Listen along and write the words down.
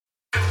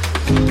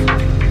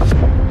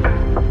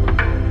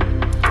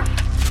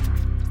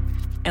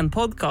en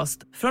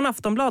podcast från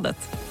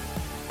Aftonbladet.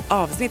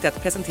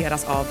 Avsnittet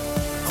presenteras av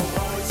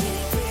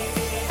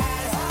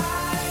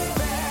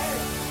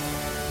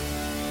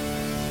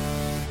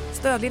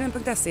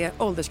Stödlinjen.se,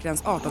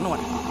 åldersgräns 18 år.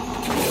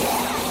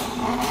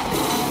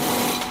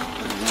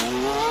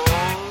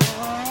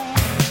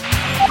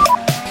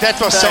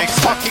 That was some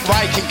fucking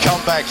Viking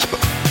comeback.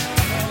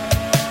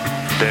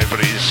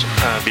 Debris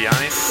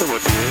behind.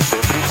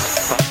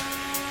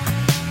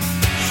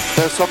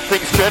 There's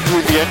something strange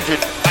with the engine.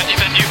 And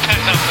even you can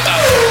tell that.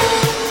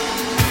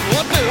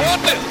 What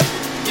the?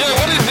 Yeah,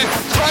 what is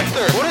this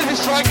tractor? What is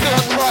this tractor on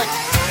track?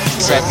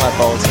 Set my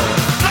balls on.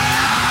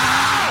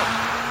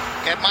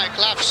 Get my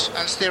claps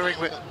and steering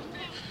wheel.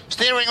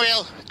 Steering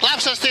wheel.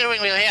 Claps and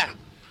steering wheel here.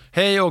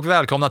 Hej och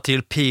välkomna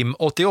till PIM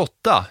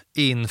 88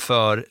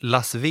 inför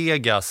Las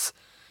Vegas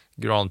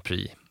Grand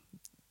Prix.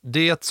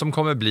 Det som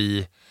kommer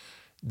bli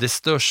det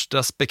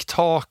största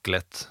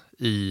spektaklet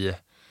i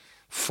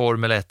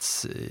Formel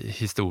 1:s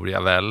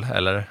historia väl,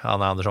 eller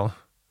Anna Andersson?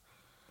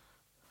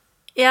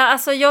 Ja,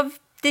 alltså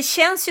det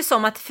känns ju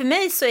som att för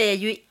mig så är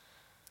ju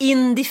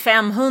Indy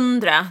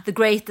 500 the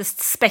greatest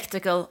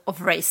spectacle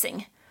of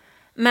racing.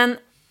 Men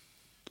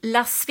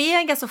Las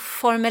Vegas och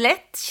Formel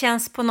 1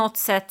 känns på något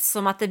sätt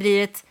som att det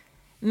blir ett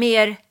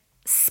mer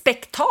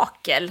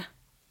spektakel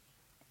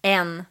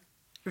än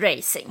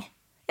racing.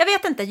 Jag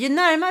vet inte, ju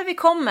närmare vi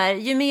kommer,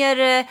 ju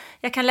mer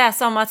jag kan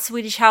läsa om att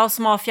Swedish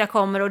House Mafia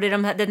kommer och det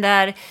är den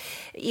där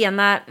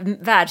ena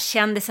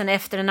världskändisen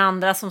efter den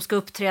andra som ska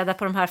uppträda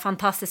på de här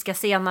fantastiska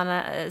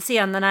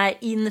scenerna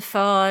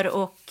inför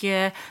och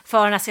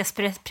förarna ska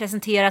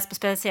presenteras på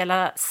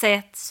speciella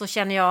sätt, så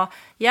känner jag,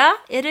 ja,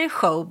 är det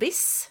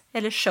showbiz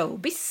eller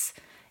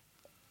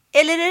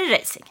eller är det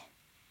racing?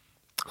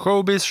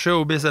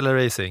 Showbiz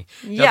eller racing?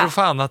 Ja. Jag tror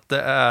fan att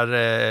det är,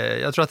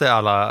 jag tror att det är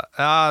alla,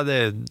 ja det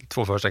är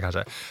två första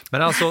kanske.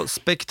 Men alltså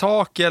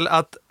spektakel,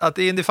 att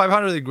Indy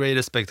 500 är the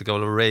greatest spectacle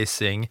of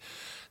racing,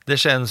 det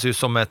känns ju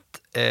som ett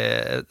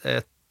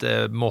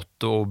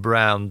motto och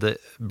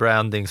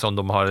branding som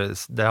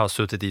det har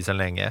suttit i sedan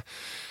länge.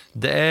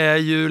 Det är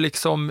ju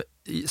liksom,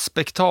 i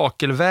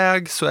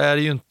spektakelväg så är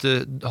det ju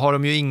inte, har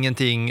de ju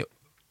ingenting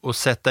att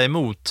sätta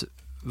emot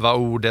vad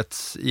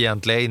ordets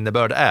egentliga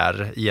innebörd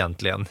är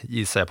egentligen,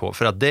 gissar jag på.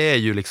 För att det är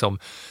ju liksom,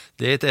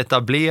 det är ett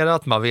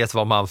etablerat, man vet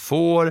vad man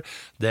får,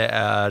 det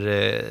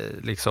är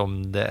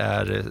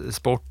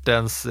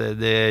sportens,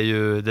 det är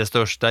ju det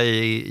största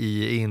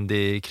i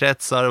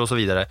Indy-kretsar och så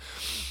vidare.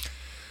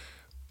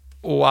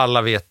 Och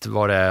alla vet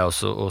vad det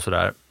är och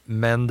sådär.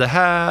 Men det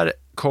här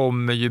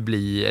kommer ju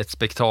bli ett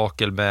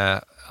spektakel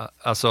med,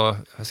 alltså,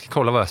 jag ska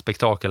kolla vad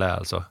spektakel är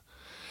alltså.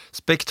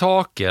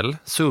 Spektakel,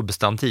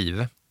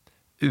 substantiv,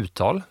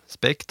 uttal,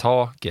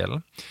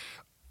 spektakel,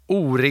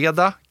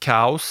 oreda,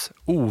 kaos,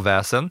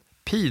 oväsen,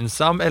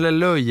 pinsam eller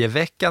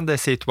löjeväckande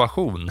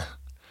situation,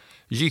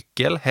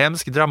 gyckel,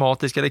 hemsk,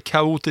 dramatisk eller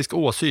kaotisk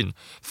åsyn,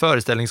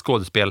 föreställning,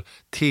 skådespel,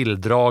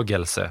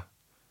 tilldragelse.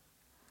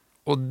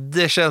 Och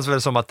det känns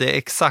väl som att det är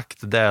exakt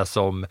det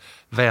som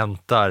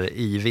väntar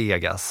i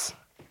Vegas.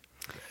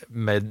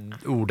 Med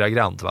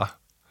ordagrant, va?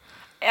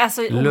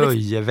 Alltså,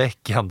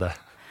 löjeväckande.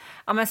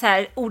 Ja, men så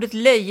här, ordet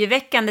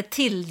löjeväckande,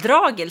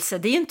 tilldragelse,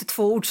 det är ju inte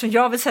två ord som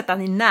jag vill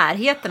sätta i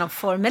närheten av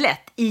Formel 1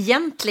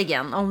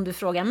 egentligen, om du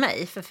frågar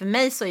mig. För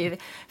mig så är ju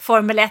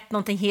Formel 1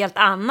 någonting helt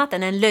annat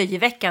än en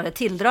löjeväckande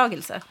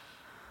tilldragelse.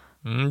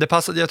 Det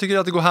passar, jag tycker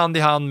att det går hand i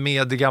hand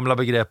med det gamla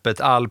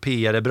begreppet all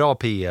PR är bra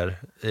PR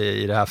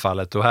i det här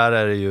fallet. Och här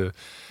är det ju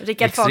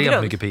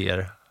extremt mycket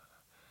PR.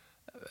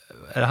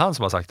 Är det han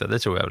som har sagt det? Det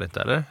tror jag väl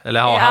inte, eller? Eller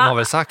ja, han har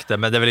väl sagt det,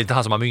 men det är väl inte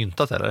han som har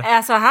myntat, eller?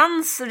 Alltså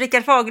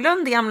Rickard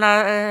Fagerlund,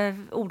 gamla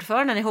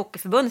ordföranden i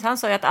Hockeyförbundet, han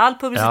sa ju att all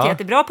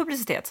publicitet är bra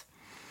publicitet.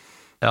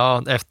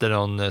 Ja, efter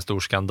någon stor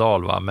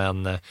skandal, va?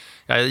 Men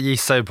jag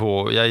gissar ju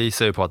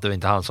på att det var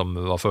inte han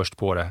som var först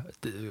på det.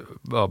 Det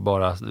var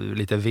bara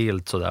lite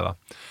vilt sådär, va?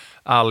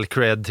 All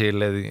cred till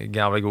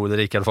gamla gode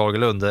Rickard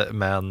Fagerlund,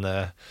 men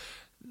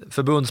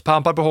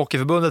förbundspampar på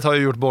Hockeyförbundet har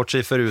ju gjort bort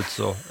sig förut,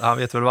 så han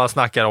vet väl vad han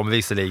snackar om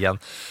visserligen.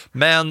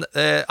 Men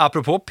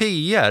apropå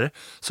PR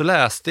så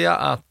läste jag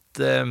att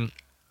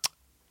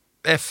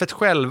F1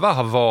 själva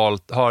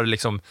har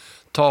liksom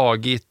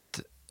tagit,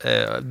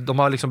 de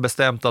har liksom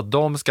bestämt att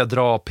de ska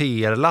dra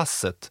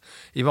PR-lasset.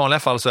 I vanliga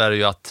fall så är det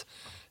ju att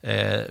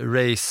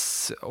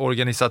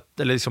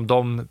eller liksom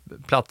de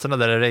platserna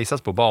där det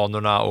raceas på,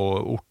 banorna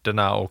och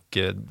orterna, och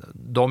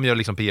de gör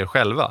liksom PR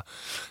själva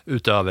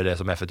utöver det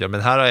som F1 gör.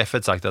 Men här har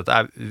F1 sagt att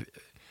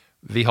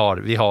vi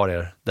har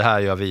er, det här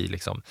gör vi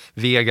liksom.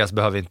 Vegas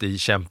behöver inte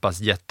kämpas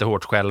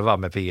jättehårt själva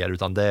med PR,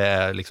 utan det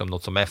är liksom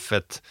något som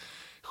F1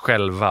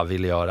 själva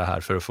vill göra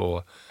här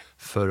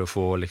för att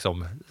få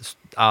liksom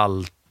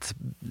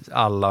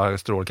alla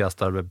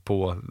strålkastare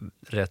på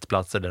rätt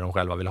platser där de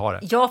själva vill ha det.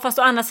 Ja, fast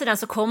å andra sidan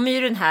så kommer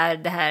ju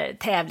det här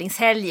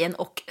tävlingshelgen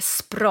och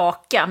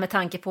spraka med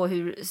tanke på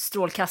hur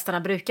strålkastarna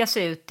brukar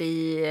se ut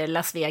i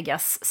Las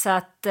Vegas. Så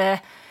att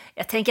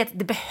jag tänker att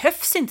det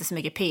behövs inte så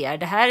mycket PR.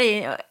 Det här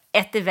är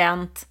ett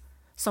event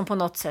som på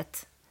något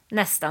sätt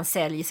nästan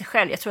säljer sig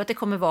själv. Jag tror att det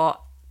kommer vara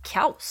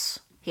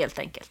kaos. helt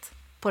enkelt,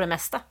 på det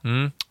mesta.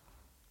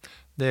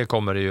 Det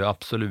kommer det ju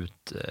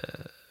absolut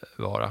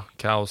vara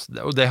kaos.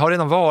 Och det har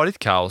redan varit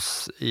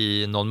kaos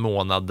i någon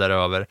månad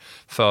däröver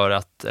för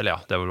att, eller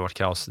ja, det har väl varit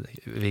kaos.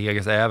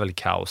 Vegas är väl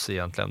kaos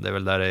egentligen. Det är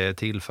väl där det är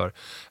till för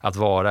att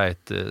vara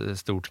ett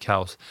stort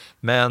kaos.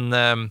 Men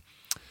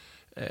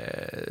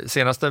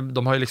senaste,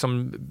 de har ju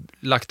liksom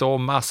lagt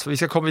om vi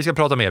ska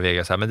prata mer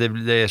Vegas här,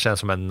 men det känns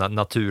som en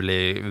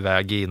naturlig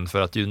väg in,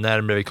 för att ju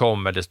närmare vi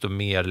kommer desto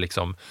mer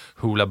liksom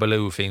hula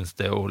baloo finns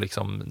det och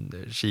liksom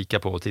kika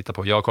på och titta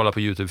på. Jag kollar på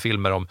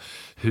YouTube-filmer om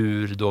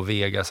hur då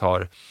Vegas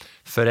har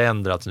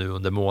förändrats nu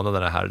under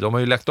månaderna här. De har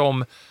ju lagt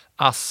om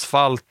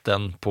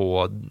asfalten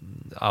på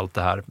allt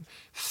det här,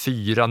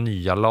 4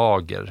 nya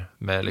lager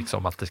med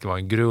liksom att det ska vara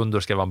en grund och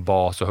det ska vara en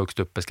bas och högst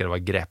uppe ska det vara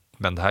grepp.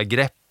 Men det här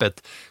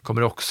greppet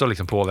kommer också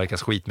liksom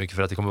påverkas skitmycket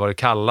för att det kommer vara det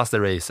kallaste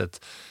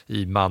racet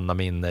i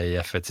mannaminne i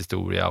F1s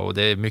historia, och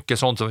det är mycket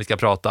sånt som vi ska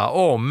prata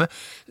om.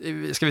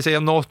 Ska vi säga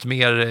något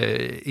mer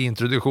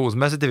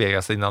introduktionsmässigt i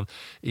Vegas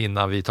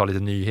innan vi tar lite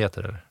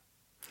nyheter eller?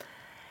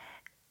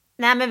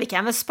 Nej, men vi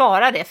kan väl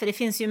spara det, för det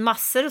finns ju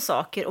massor av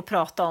saker att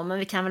prata om, men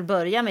vi kan väl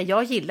börja med,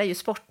 jag gillar ju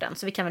sporten,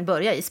 så vi kan väl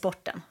börja i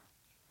sporten.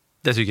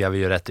 Det tycker jag vi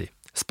gör rätt i.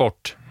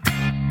 Sport.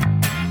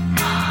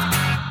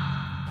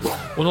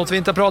 Och något vi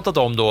inte har pratat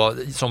om då,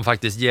 som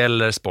faktiskt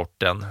gäller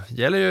sporten,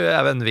 gäller ju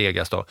även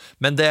Vegas då,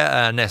 men det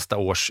är nästa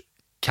års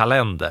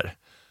kalender.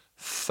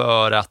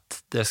 För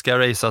att det ska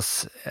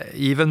raceas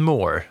even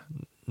more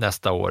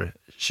nästa år,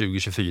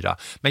 2024.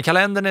 Men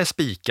kalendern är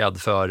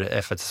spikad för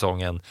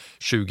F1-säsongen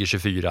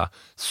 2024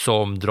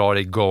 som drar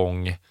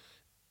igång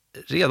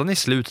redan i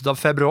slutet av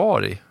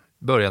februari,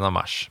 början av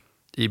mars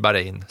i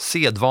Bahrain.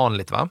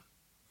 Sedvanligt, va?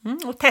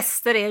 Och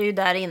tester är ju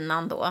där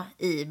innan då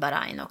i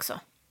Bahrain också.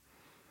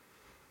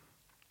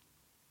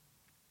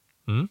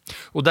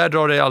 Och där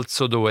drar det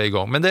alltså då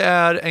igång. Men det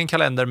är en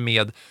kalender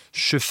med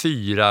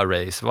 24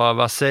 race.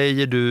 Vad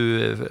säger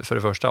du för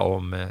det första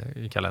om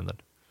kalendern?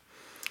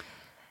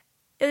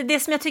 Det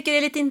som jag tycker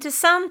är lite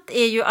intressant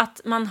är ju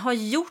att man har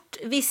gjort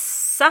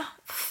vissa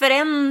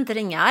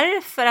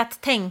förändringar för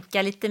att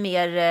tänka lite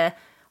mer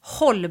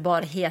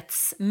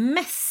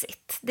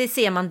hållbarhetsmässigt. Det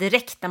ser man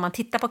direkt när man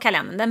tittar på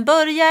kalendern. Den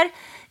börjar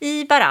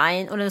i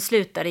Bahrain och den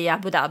slutar i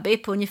Abu Dhabi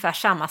på ungefär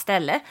samma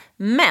ställe.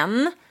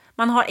 Men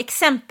man har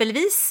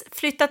exempelvis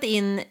flyttat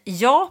in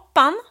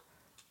Japan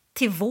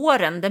till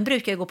våren. Den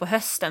brukar gå på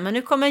hösten, men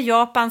nu kommer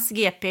Japans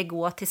GP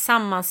gå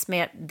tillsammans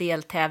med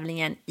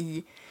deltävlingen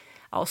i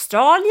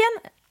Australien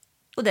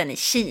och den i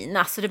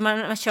Kina. Så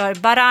man kör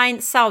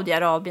Bahrain,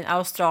 Saudiarabien,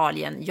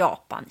 Australien,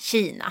 Japan,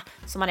 Kina.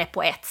 Så man är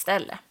på ett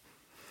ställe.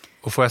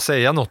 Och får jag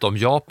säga något om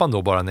Japan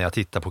då bara när jag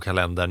tittar på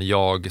kalendern?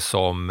 Jag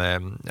som,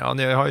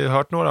 ni har ju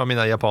hört några av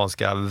mina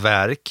japanska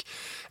verk.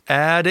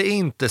 Är det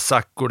inte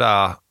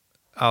sakura,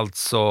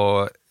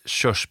 alltså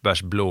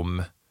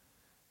körsbärsblom,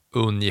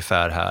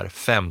 ungefär här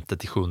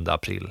 5-7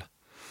 april?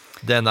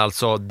 Den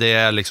alltså, det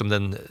är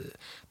liksom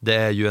det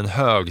är ju en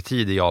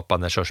högtid i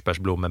Japan när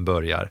körsbärsblommen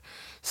börjar.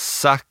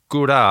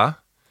 Sakura,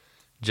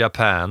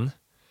 Japan,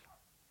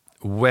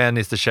 when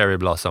is the cherry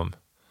blossom?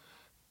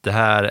 Det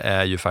här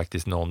är ju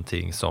faktiskt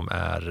någonting som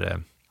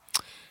är,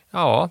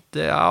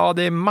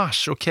 det är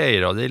mars, okej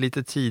då, det är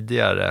lite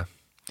tidigare.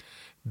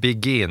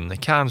 Begin,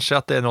 kanske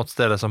att det är något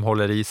ställe som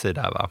håller i sig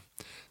där, va?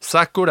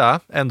 Sakura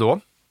ändå,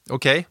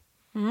 okej.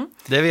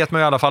 Det vet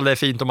man ju i alla fall, det är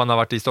fint om man har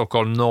varit i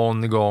Stockholm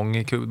någon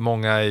gång.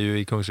 Många är ju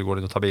i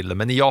Kungsträdgården och tar bilder,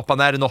 men i Japan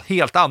är det något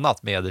helt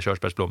annat med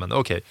körsbärsblommen,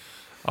 okej.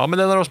 Ja, men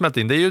den har de smält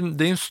in. Det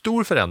är en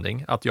stor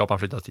förändring att Japan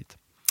flyttat dit.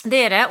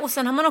 Det är det, och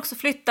sen har man också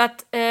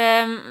flyttat,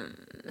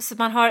 så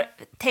man har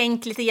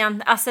tänkt lite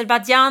grann,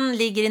 Azerbaijan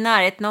ligger i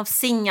närheten av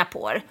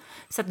Singapore,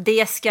 så att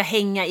det ska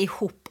hänga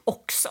ihop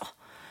också.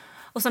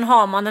 Och sen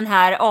har man den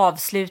här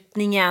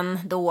avslutningen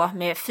då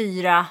med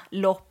 4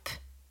 lopp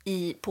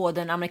på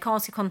den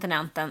amerikanska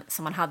kontinenten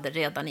som man hade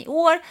redan i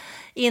år,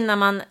 innan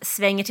man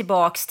svänger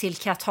tillbaks till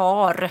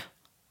Qatar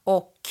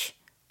och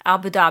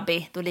Abu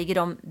Dhabi. Då ligger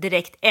de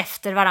direkt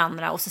efter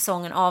varandra och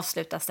säsongen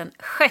avslutas den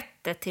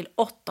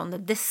 6-8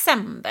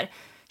 december.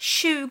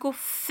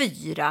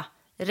 24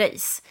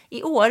 race.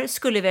 I år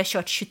skulle vi ha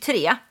kört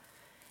 23.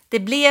 Det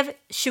blev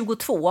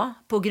 22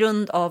 på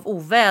grund av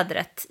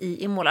ovädret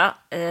i Imola.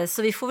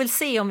 Så vi får väl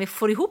se om vi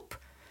får ihop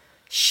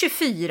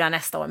 24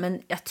 nästa år.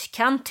 Men jag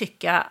kan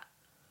tycka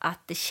att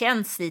det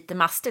känns lite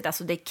mastigt.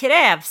 Alltså det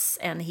krävs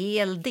en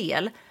hel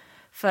del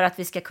för att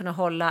vi ska kunna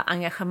hålla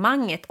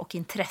engagemanget och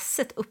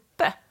intresset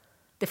uppe.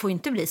 Det får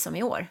inte bli som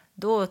i år.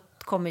 Då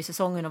kommer ju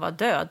säsongen att vara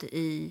död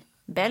i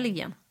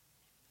Belgien.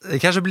 Det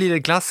kanske blir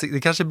en klassik,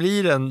 det kanske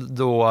blir en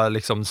då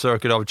liksom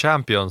Circuit of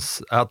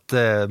Champions, att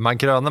man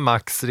krönar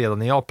Max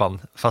redan i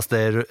Japan, fast det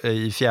är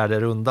i 4:e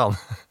rundan.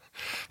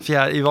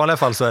 I vanliga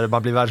fall så är det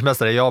man blir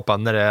världsmästare i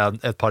Japan när det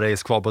är ett par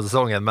race kvar på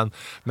säsongen,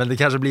 men det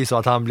kanske blir så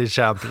att han blir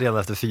champ redan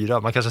efter 4.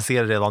 Man kanske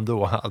ser det redan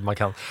då, att man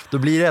kan, då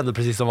blir det ändå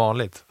precis som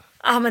vanligt.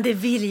 Ja, men det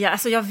vill jag.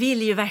 Alltså jag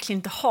vill ju verkligen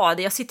inte ha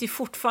det. Jag sitter ju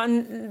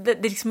fortfarande,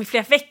 det är liksom i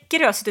flera veckor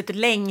jag har suttit och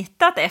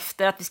längtat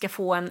efter att vi ska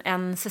få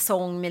en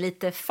säsong med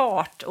lite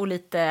fart och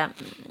lite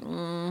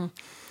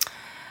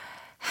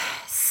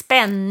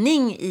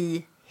spänning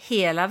i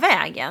hela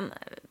vägen.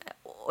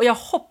 Och jag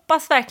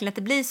hoppas verkligen att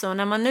det blir så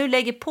när man nu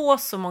lägger på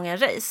så många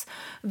race.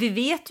 Vi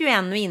vet ju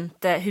ännu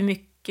inte hur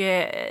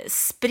mycket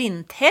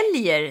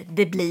sprinthelger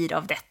det blir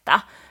av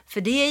detta.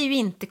 För det är ju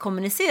inte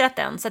kommunicerat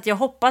än. Så att jag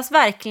hoppas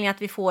verkligen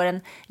att vi får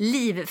en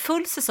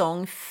livfull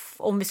säsong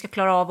om vi ska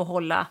klara av att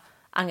hålla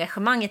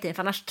engagemanget i.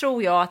 För annars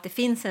tror jag att det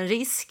finns en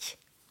risk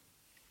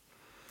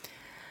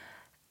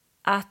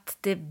att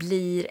det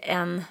blir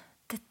en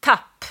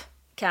tapp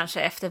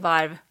kanske efter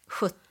varv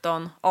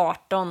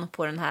 17-18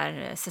 på den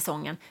här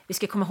säsongen. Vi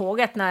ska komma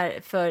ihåg att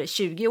för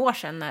 20 år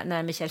sedan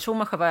när Michael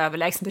Schumacher var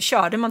överlägsen, då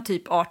körde man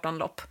typ 18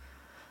 lopp.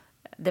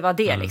 Det var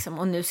det liksom.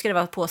 Och nu ska det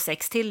vara på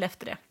 6 till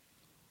efter det.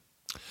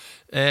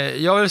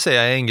 Jag vill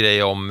säga en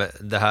grej om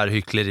det här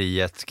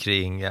hyckleriet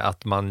kring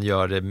att man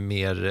gör det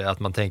mer, att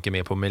man tänker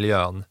mer på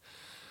miljön.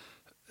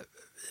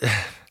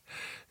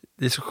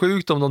 Det är så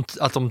sjukt om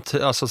att de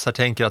alltså så här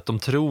tänker att de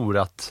tror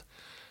att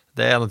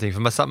det är någonting.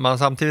 För man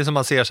samtidigt som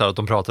man ser så här att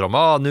de pratar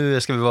om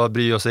nu ska vi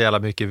bry oss så jävla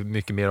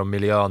mycket mer om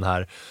miljön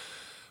här.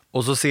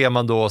 Och så ser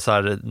man då så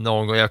här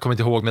någon gång, jag kommer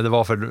inte ihåg, men det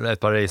var för ett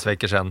par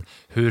raceveckor sedan,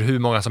 hur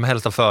många som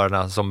helst av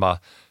förarna som bara,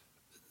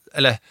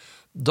 eller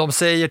de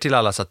säger till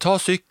alla så här, ta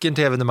cykeln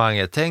till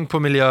evenemanget, tänk på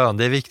miljön,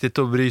 det är viktigt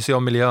att bry sig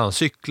om miljön,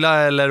 cykla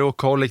eller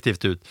åka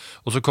kollektivt ut.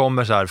 Och så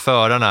kommer så här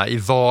förarna i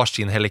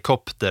varsin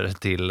helikopter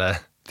till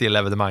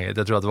evenemanget.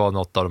 Jag tror att det var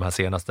något av de här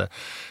senaste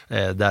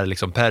där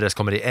liksom Perez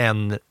kommer i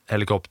en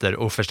helikopter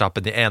och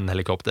Verstappen i en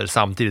helikopter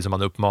samtidigt som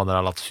man uppmanar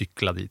alla att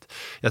cykla dit.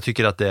 Jag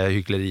tycker att det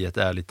hyckleriet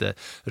är lite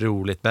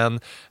roligt, men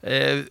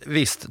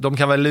visst, de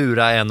kan väl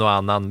lura en och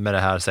annan med det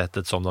här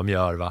sättet som de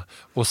gör, va?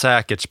 Och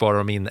säkert sparar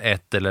de in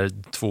 1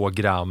 eller 2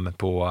 gram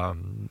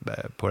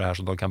på det här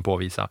som de kan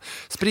påvisa.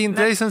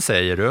 Sprintracen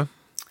säger du?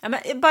 Ja,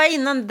 men bara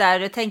innan det där,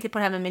 jag tänkte på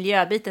det här med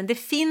miljöbiten. Det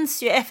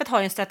finns ju, F1 har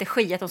ju en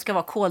strategi att de ska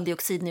vara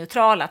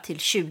koldioxidneutrala till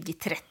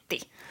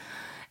 2030.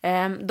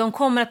 De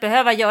kommer att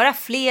behöva göra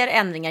fler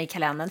ändringar i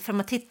kalendern. För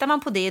om tittar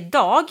man på det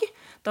idag,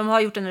 de har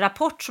gjort en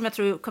rapport som jag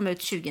tror kom ut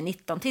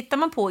 2019. Tittar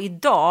man på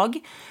idag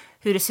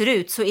hur det ser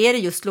ut, så är det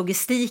just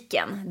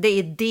logistiken. Det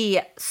är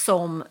det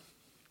som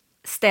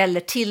ställer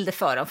till det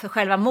för dem. För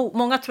själva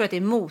många tror att det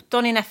är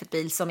motorn i en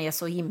F1-bil som är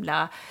så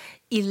himla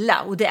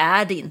illa, och det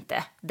är det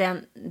inte.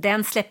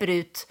 Den släpper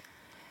ut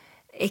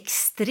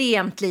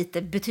extremt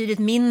lite, betydligt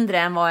mindre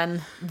än vad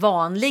en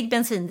vanlig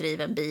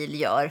bensindriven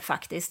bil gör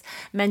faktiskt.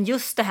 Men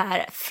just det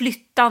här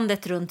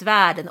flyttandet runt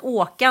världen,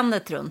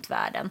 åkandet runt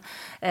världen.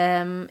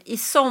 I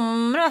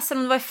somras,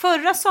 eller det var i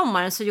förra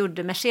sommaren, så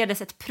gjorde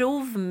Mercedes ett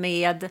prov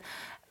med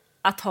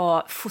att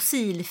ha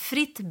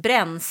fossilfritt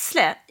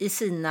bränsle i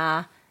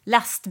sina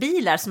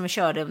lastbilar som de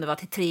körde, om det var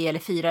till 3 eller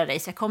 4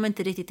 race, jag kommer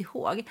inte riktigt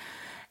ihåg.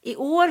 I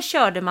år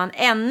körde man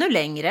ännu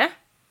längre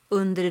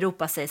under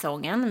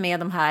Europasäsongen med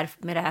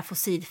det här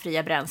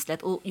fossilfria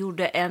bränslet och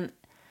gjorde en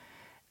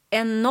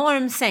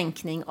enorm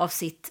sänkning av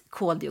sitt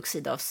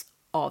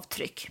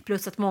koldioxidavtryck.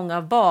 Plus att många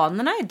av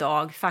banorna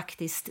idag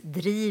faktiskt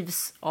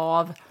drivs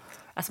av,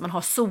 alltså man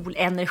har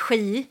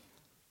solenergi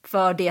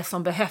för det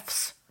som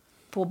behövs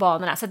på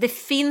banorna. Så det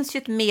finns ju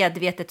ett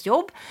medvetet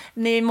jobb.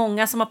 Det är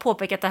många som har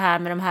påpekat det här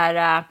med de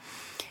här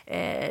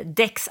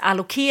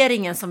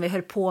däcksallokeringen som vi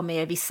höll på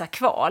med i vissa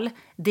kval.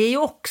 Det är ju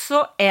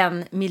också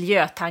en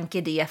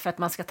miljötanke det, för att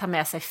man ska ta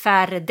med sig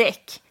färre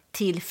däck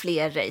till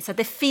fler race. Så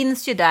det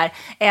finns ju där,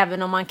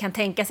 även om man kan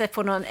tänka sig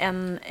på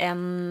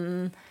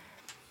en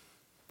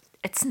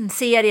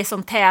serie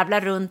som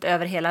tävlar runt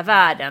över hela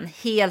världen,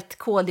 helt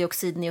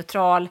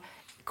koldioxidneutral,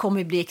 kommer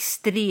ju bli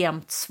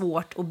extremt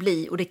svårt att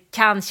bli, och det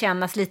kan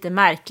kännas lite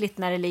märkligt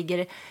när det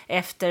ligger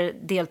efter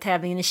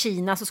deltävlingen i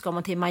Kina, så ska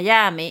man till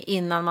Miami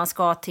innan man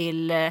ska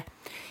till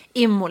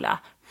Imola.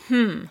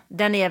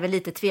 Den är väl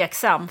lite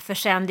tveksam, för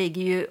sen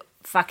ligger ju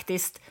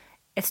faktiskt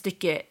ett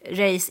stycke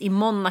race i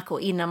Monaco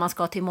innan man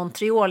ska till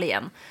Montreal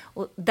igen,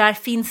 och där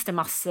finns det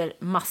massor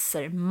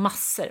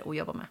att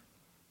jobba med.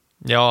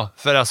 Ja,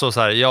 för alltså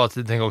så här, jag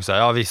tänker också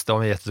ja visst,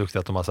 de är jätteduktiga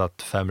att de har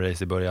satt 5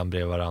 race i början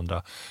bredvid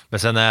varandra. Men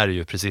sen är det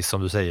ju precis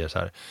som du säger så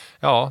här.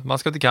 Ja, man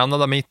ska till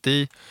Kanada mitt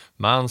i,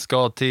 man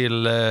ska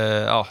till, det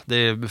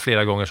är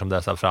flera gånger som det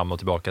är så här fram och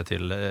tillbaka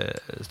till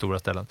stora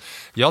ställen.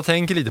 Jag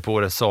tänker lite på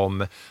det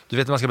som, du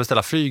vet när man ska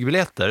beställa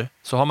flygbiljetter,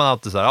 så har man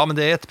alltid så här, men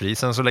det är ett pris,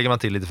 sen så lägger man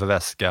till lite för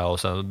väska och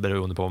sen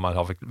beroende på vad man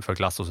har för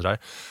klass och sådär.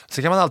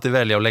 Så kan man alltid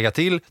välja att lägga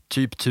till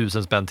typ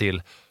 1000 spänn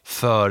till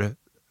för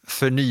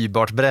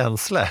förnybart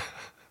bränsle.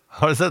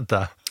 Har du sett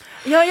det?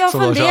 Ja, jag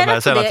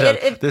funderar på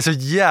det. Det är så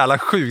jävla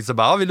sjukt. Så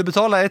bara, vill du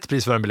betala ett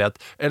pris för en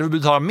biljett? Eller vill du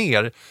betala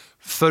mer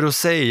för att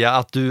säga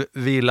att du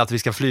vill att vi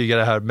ska flyga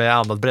det här med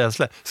annat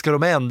bränsle? Ska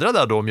de ändra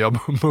det då om jag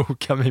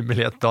bokar min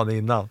biljett dagen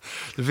innan?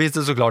 Det finns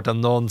det såklart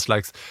någon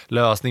slags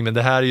lösning, men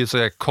det här är ju så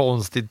här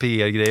konstigt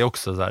PR-grej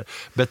också. Så här.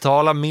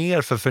 Betala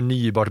mer för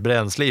förnybart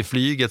bränsle i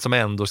flyget som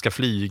ändå ska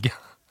flyga.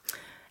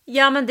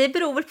 Ja, men det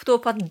beror väl då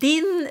på att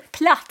din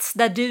plats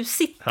där du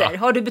sitter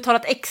har du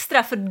betalat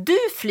extra för du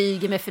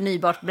flyger med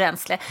förnybart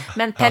bränsle.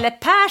 Men Pelle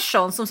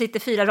Persson som sitter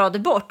 4 rader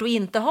bort och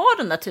inte har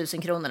de där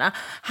 1000 kronorna,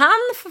 han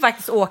får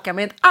faktiskt åka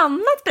med ett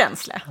annat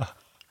bränsle.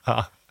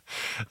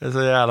 Det är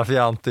så jävla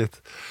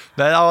fjantigt.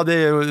 Men ja, det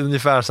är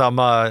ungefär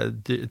samma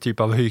typ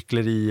av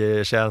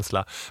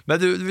hyckleri-känsla. Men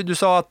du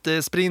sa att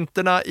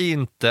sprinterna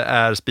inte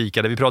är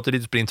spikade. Vi pratade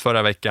lite sprint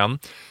förra veckan.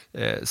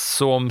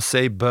 Som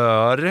sig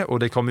bör, och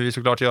det kommer vi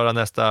såklart göra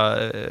nästa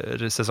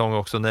säsong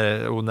också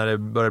när det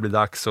börjar bli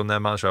dags och när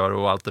man kör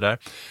och allt det där.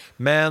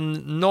 Men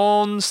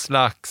någon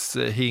slags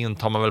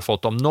hint har man väl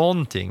fått om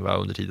någonting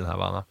under tiden här,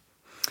 Vanna?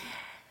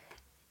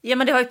 Ja,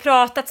 men det har ju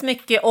pratats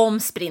mycket om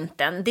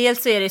sprinten.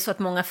 Dels så är det så att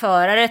många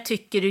förare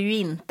tycker ju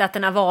inte att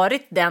den har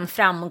varit den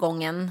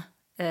framgången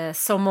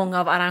som många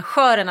av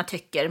arrangörerna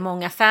tycker.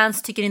 Många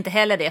fans tycker inte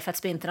heller det, för att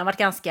sprinten har varit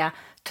ganska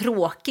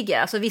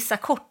tråkiga. Alltså vissa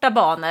korta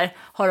banor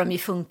har de ju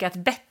funkat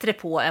bättre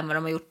på än vad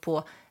de har gjort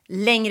på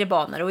längre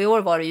banor. Och i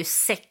år var det ju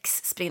 6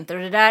 sprinter.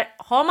 Och det där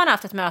har man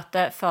haft ett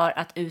möte för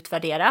att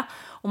utvärdera.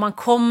 Och man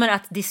kommer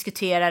att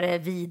diskutera det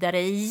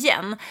vidare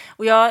igen.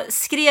 Och jag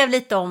skrev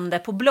lite om det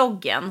på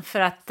bloggen för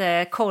att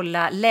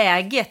kolla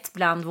läget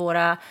bland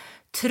våra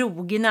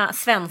trogna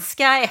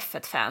svenska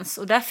F1-fans.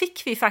 Och där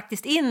fick vi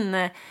faktiskt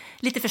in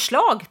lite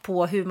förslag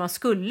på hur man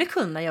skulle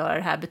kunna göra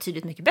det här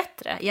betydligt mycket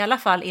bättre. I alla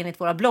fall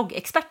enligt våra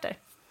bloggexperter.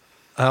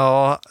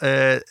 Ja,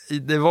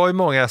 det var ju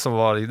många som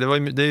var...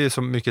 Det är ju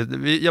så mycket...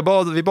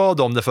 Vi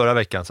bad om det förra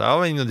veckan, så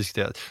var inne och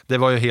diskuterade. Det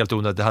var ju helt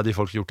onödigt, det hade ju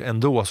folk gjort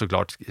ändå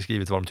såklart,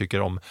 skrivit vad de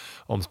tycker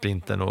om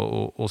sprinten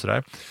och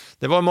sådär.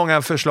 Det var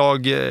många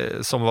förslag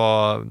som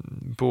var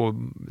på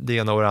det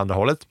ena och det andra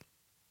hållet.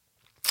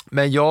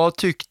 Men jag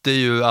tyckte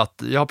ju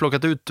att jag har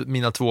plockat ut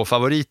mina 2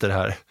 favoriter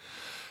här.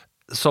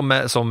 Som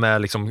är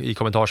liksom i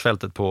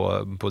kommentarsfältet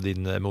på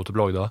din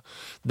motorblogg då.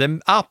 Det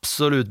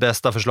absolut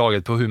bästa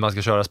förslaget på hur man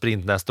ska köra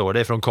sprint nästa år, det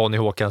är från Conny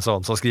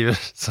Håkansson som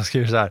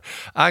skriver så här: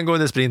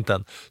 angående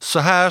sprinten, så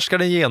här ska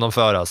den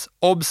genomföras.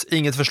 Obs,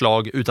 inget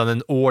förslag utan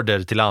en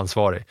order till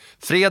ansvarig.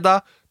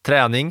 Fredag,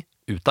 träning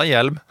utan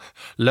hjälm.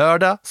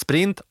 Lördag,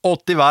 sprint,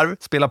 80 varv,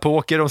 spela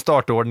poker om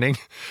startordning.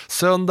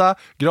 Söndag,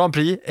 Grand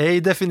Prix,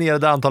 ej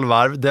definierade antal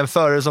varv. Den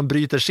förare som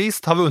bryter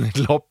sist har vunnit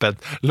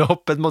loppet.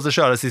 Loppet måste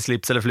köras i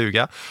slips eller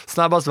fluga.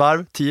 Snabbast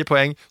varv, 10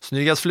 poäng.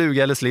 Snyggast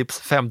fluga eller slips,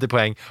 50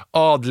 poäng.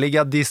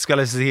 Adliga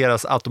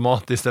diskvalificeras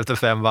automatiskt efter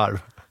 5 varv.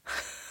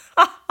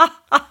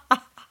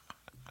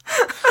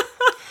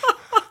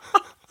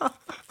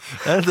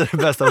 Det är inte det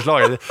bästa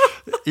förslaget.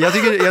 Jag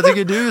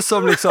tycker du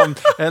som liksom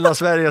en av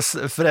Sveriges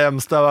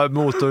främsta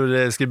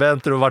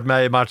motorskribenter och varit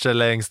med i matchen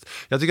längst,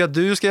 jag tycker att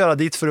du ska göra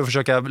ditt för att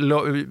försöka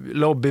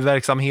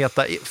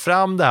lobbyverksamheta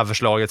fram det här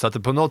förslaget så att det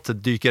på något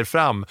sätt dyker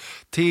fram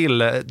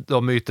till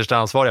de yttersta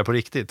ansvariga på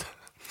riktigt.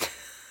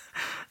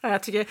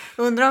 Jag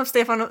undrar om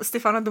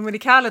Stefano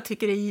Domenicali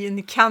tycker det är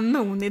en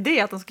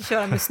kanonidé att de ska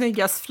köra med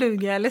snyggast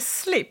fluga eller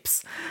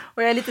slips.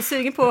 Och jag är lite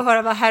sugen på att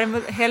höra vad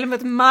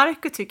Helmut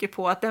Marko tycker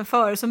på att den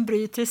förare som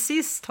bryter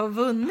sist har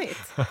vunnit.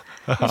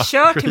 Vi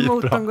kör till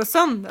motorn går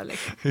sönder.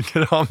 Liksom.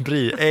 Grand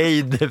Prix,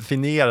 ej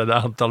definierade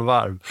antal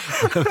varv.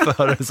 Den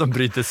förare som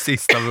bryter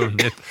sist har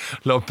vunnit.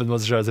 Loppet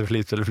måste köra sig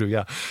slips eller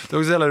fluga. Det är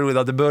också så jävla roligt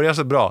att det börjar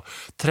så bra.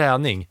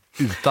 Träning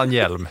utan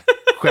hjälm.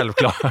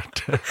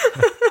 Självklart.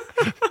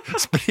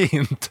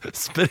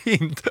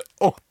 Sprint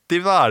 80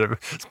 varv,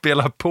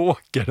 spela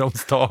poker om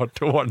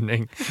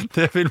startordning.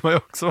 Det vill man ju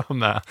också vara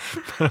med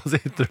när de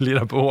sitter och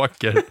lirar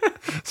poker.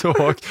 Så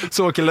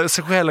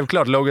åker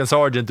självklart Logan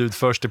Sargent ut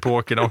först i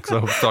pokern också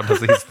och startar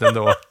sist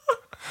ändå.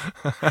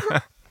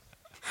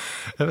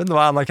 Jag vet inte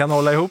vad Anna kan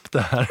hålla ihop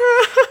det här.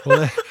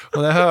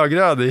 Hon är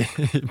högröd i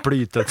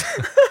plytet.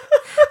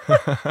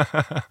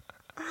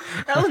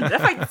 Jag undrar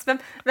faktiskt,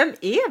 vem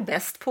är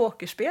bäst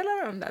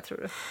pokerspelare de där, tror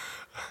du?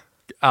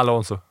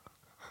 Alonso.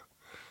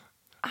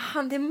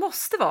 Det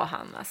måste vara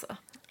han alltså.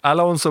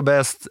 Alonso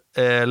bäst,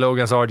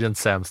 Logan Sargent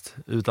sämst,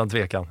 utan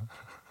tvekan.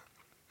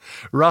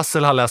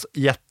 Russell har läst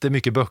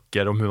jättemycket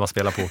böcker om hur man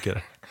spelar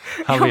poker.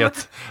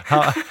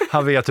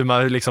 Han vet hur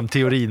man liksom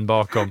teorin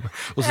bakom.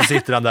 Och så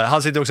sitter han där.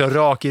 Han sitter också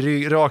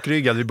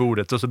rakryggad vid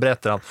bordet och så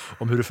berättar han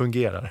om hur det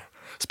fungerar.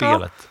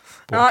 Spelet.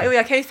 Ja, och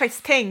jag kan ju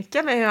faktiskt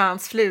tänka mig hur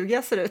hans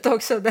fluga ser ut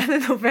också. Den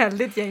är nog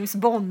väldigt James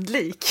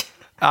Bond-lik.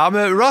 Ja,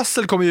 men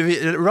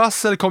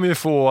Russell kommer ju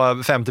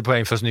få 50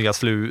 poäng för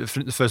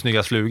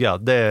snyggast fluga.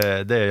 Det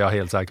är jag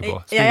helt säker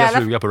på. Snyggast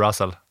fluga på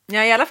Russell.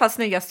 Ja, i alla fall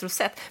snyggast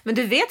rosett. Men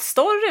du vet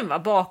storyn va,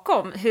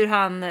 bakom hur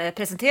han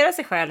presenterar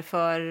sig själv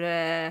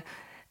för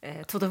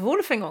Toto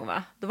Wolff en gång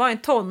va? Det var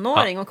en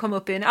tonåring och kom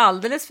upp i en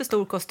alldeles för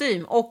stor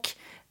kostym och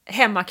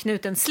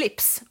hemmaknuten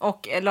slips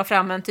och la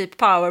fram en typ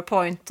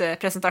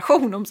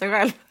PowerPoint-presentation om sig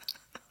själv.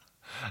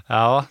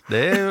 Ja,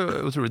 det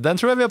är otroligt. Den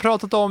tror jag vi har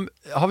pratat om.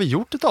 Har vi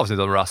gjort ett avsnitt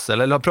om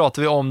Russell eller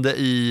pratar vi om det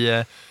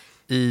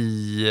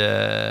i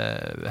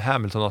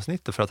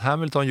Hamilton-avsnittet? För att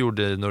Hamilton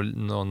gjorde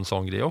någon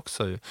sån grej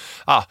också.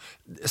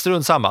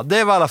 Strunt samma.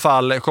 Det var i alla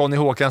fall Conny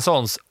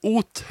Håkanssons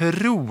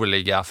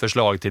otroliga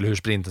förslag till hur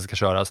sprinten ska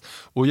köras.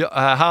 Och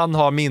han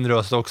har min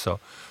röst också.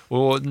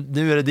 Och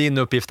nu är det din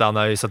uppgift,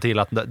 Anna, att se till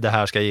att det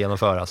här ska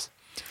genomföras.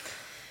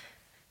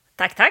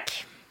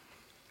 Tack.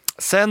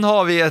 Sen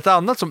har vi ett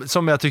annat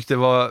som jag tyckte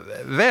var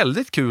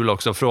väldigt kul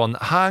också från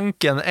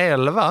Hanken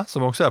 11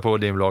 som också är på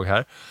din blogg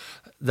här.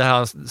 Där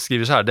han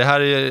skriver så här, det här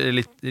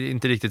är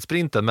inte riktigt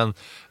sprinten, men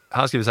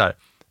han skriver så här,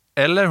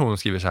 eller hon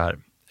skriver så här,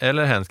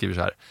 eller hen skriver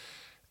så här.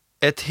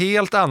 Ett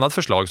helt annat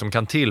förslag som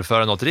kan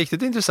tillföra något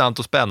riktigt intressant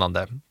och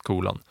spännande,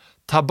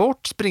 ta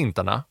bort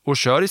sprintarna och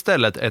kör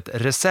istället ett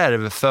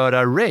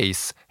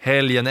reservförar-race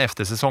helgen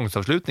efter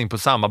säsongsavslutning på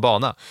samma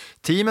bana.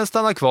 Teamen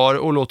stannar kvar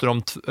och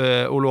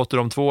låter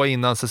de 2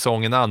 innan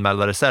säsongen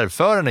anmälda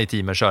reservförarna i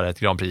teamen köra ett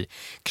Grand Prix.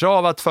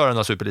 Krav att förarna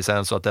har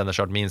superlicens och att den har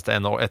kört minst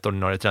ett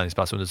ordinarie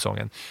träningspass under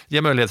säsongen. Det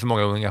ger möjlighet för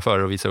många unga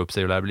förare att visa upp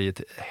sig och det blir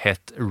ett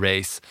hett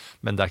race.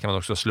 Men där kan man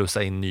också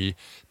slussa in ny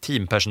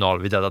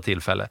teampersonal vid detta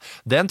tillfälle.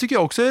 Den tycker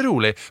jag också är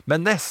rolig,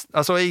 men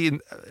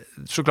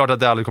såklart att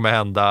det aldrig kommer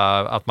hända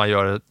att man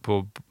gör det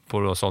på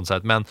något sånt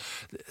sätt, men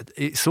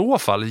i så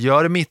fall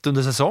gör det mitt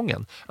under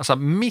säsongen. Alltså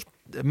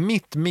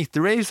mitt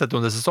racet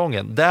under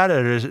säsongen, där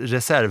är det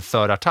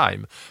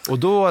reservförar-time. Och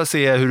då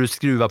ser jag hur du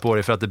skruvar på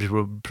det för att det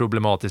blir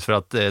problematiskt för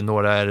att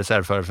några är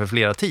reservförare för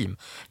flera team.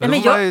 Men då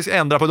får man ju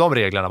ändra på de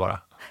reglerna bara.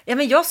 Ja,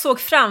 men jag såg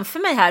framför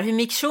mig här hur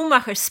Mick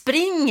Schumacher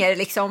springer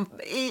liksom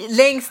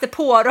längs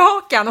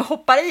depårakan och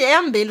hoppar i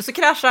en bil och så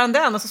kraschar han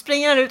den och så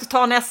springer han ut och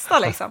tar nästa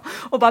liksom.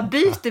 Och bara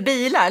byter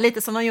bilar,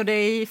 lite som de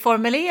gjorde i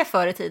Formel E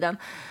förr i tiden.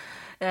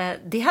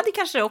 Det hade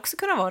kanske också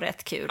kunnat vara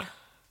rätt kul.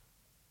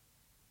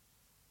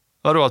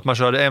 Vadå, att man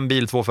körde en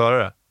bil, 2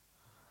 förare?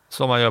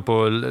 Som man gör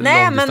på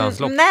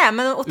långdistanslopp? Nej,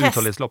 men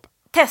uthållighetslopp.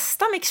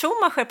 Testa Mick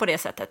Schumacher på det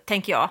sättet,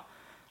 tänker jag.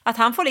 Att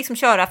han får liksom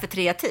köra för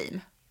 3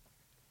 team.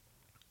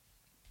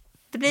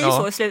 Det blir ju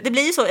så i slut. Det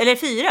blir ju så, eller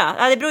 4.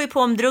 Ja, det beror ju på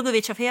om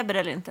Drugovic har feber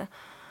eller inte.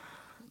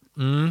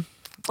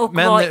 Och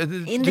vad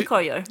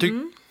IndyCar gör.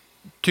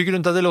 Tycker du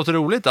inte att det låter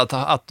roligt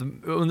att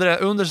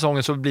under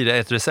säsongen så blir det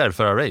ett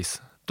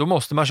reservförarrace? Då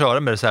måste man köra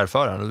med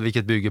reservföraren,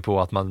 vilket bygger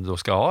på att man då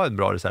ska ha en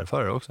bra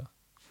reservförare också.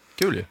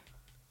 Kul ju.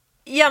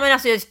 Ja, men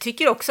alltså jag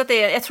tycker också att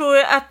jag tror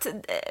att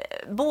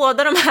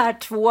båda de här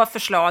 2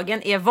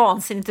 förslagen är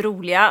vansinnigt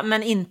roliga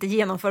men inte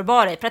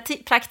genomförbara i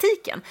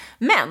praktiken.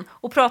 Men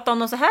att prata om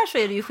dem så här så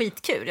är det ju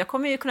skitkul. Jag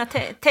kommer ju kunna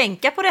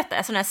tänka på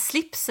detta, sån här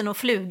slipsen och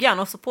flugan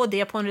och så på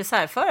det på en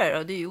reservförare,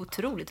 och det är ju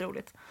otroligt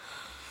roligt.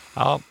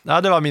 Ja,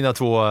 det var mina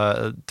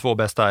två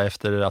bästa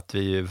efter att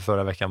vi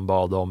förra veckan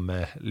bad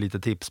om lite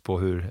tips på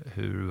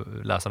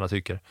hur läsarna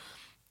tycker.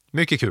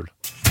 Mycket kul.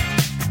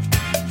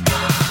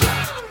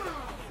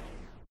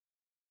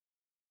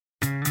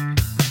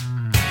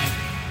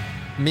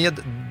 Med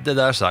det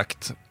där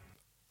sagt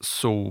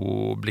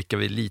så blickar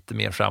vi lite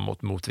mer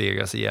framåt mot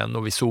Vegas igen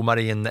och vi zoomar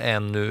in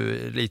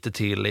ännu lite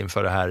till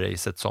inför det här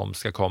racet som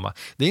ska komma.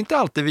 Det är inte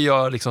alltid vi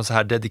gör liksom så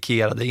här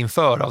dedikerade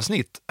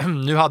inför-avsnitt.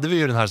 Nu hade vi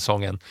ju den här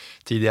säsongen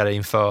tidigare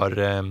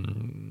inför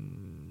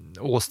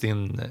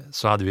Austin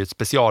så hade vi ett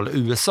special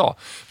USA.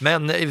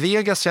 Men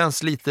Vegas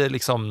känns lite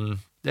liksom,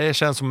 det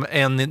känns som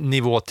en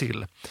nivå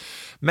till.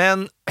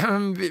 Men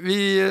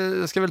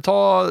vi ska väl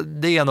ta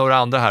det ena och det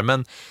andra här,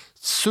 men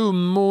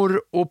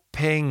summor och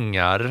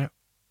pengar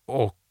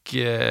och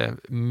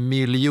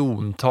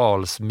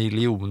miljontals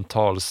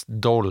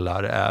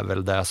dollar är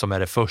väl det som är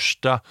det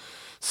första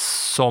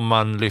som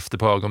man lyfter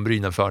på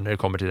ögonbrynen för när det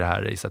kommer till det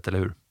här racet, eller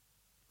hur?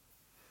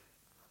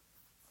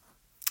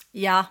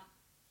 Ja,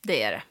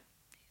 det är det.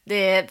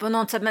 Det är på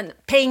något sätt, men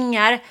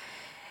pengar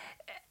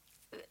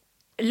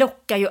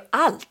lockar ju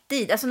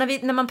alltid. Alltså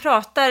när man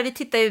pratar, vi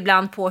tittar ju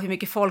ibland på hur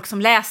mycket folk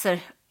som läser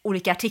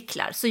olika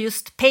artiklar. Så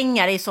just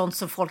pengar är sånt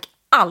som folk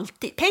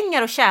alltid,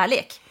 pengar och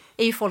kärlek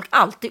är ju folk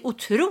alltid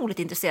otroligt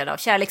intresserade av.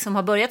 Kärlek som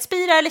har börjat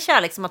spira eller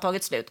kärlek som har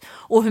tagit slut.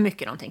 Och hur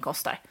mycket någonting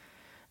kostar.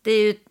 Det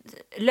är ju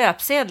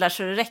löpsedlar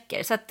så det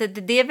räcker. Så att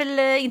det är väl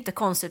inte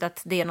konstigt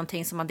att det är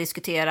någonting som man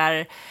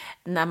diskuterar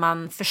när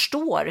man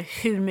förstår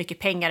hur mycket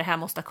pengar det här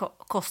måste ha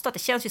kostat. Det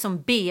känns ju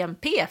som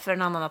BNP för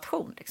en annan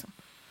nation. Liksom.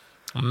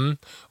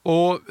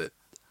 Och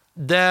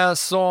det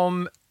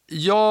som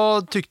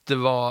jag tyckte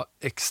var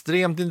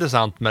extremt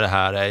intressant med det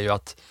här är ju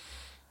att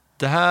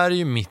det här är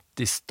ju mitt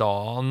i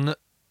stan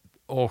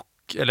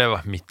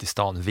mitt i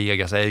stan,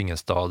 Vegas är ju ingen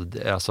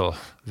stad, alltså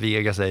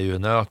Vegas är ju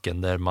en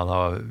öken där man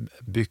har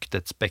byggt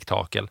ett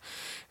spektakel.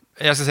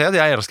 Jag ska säga att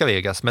jag älskar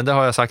Vegas, men det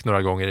har jag sagt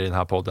några gånger i den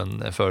här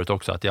podden förut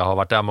också, att jag har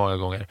varit där många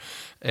gånger.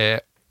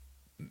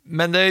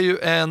 Men det är ju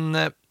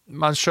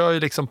man kör ju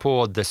liksom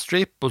på The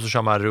Strip och så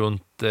kör man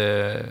runt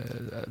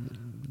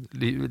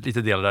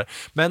lite delar där.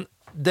 Men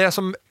det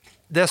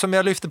som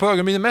jag lyfter på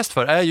ögonbrynen mest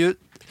för är ju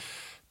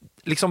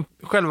liksom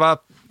själva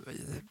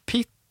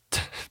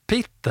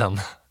pitten.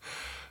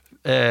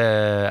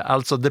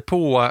 Alltså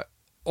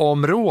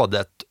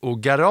depåområdet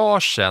och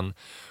garagen.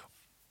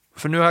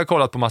 För nu har jag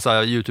kollat på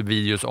massa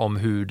YouTube-videos om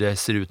hur det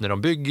ser ut när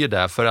de bygger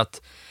där. För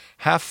att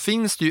här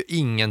finns det ju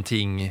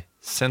ingenting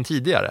sen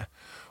tidigare.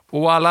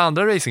 Och alla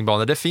andra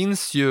racingbanor, det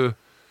finns ju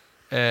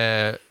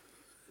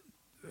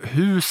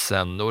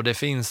husen och det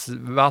finns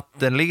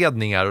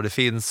vattenledningar och det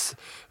finns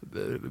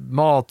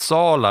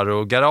matsalar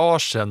och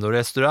garagen och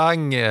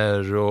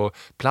restauranger och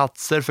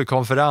platser för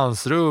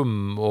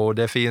konferensrum och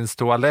det finns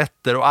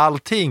toaletter och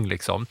allting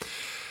liksom.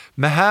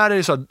 Men här är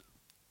det så att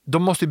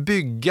de måste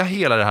bygga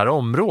hela det här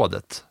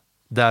området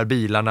där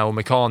bilarna och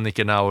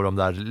mekanikerna och de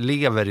där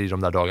lever i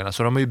de där dagarna.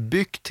 Så de har ju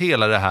byggt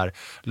hela det här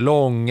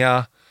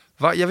långa...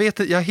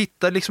 Jag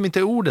hittar liksom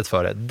inte ordet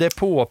för det.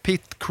 Depå,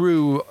 pit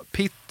crew,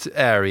 pit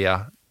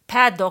area.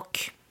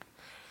 Paddock.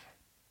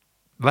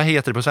 Vad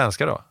heter det på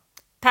svenska då?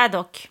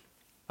 Paddock.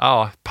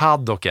 Ja,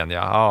 paddocken,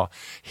 ja.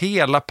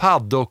 Hela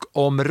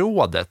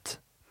paddockområdet.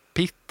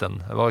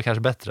 Pitten, det var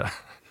kanske bättre.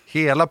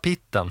 Hela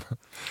pitten.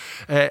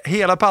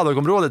 Hela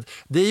paddockområdet,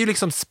 det är ju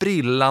liksom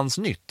sprillans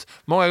nytt.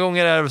 Många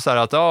gånger är det så här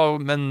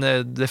att men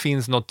det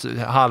finns något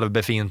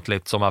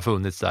halvbefintligt som har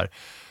funnits där.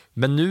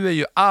 Men nu är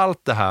ju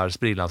allt det här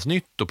sprillans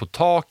nytt och på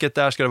taket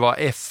där ska det vara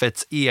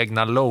F1s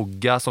egna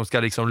logga som ska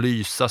liksom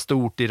lysa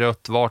stort i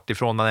rött vart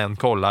ifrån man än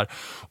kollar.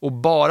 Och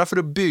bara för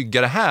att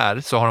bygga det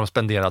här så har de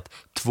spenderat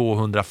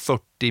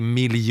 $240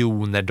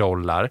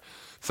 miljoner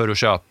för att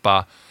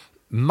köpa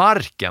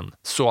marken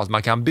så att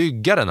man kan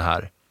bygga den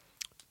här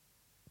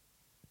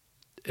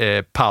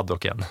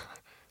paddocken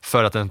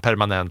för att den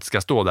permanent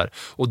ska stå där.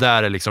 Och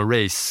där är liksom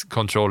race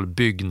control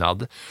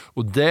byggnad.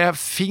 Och det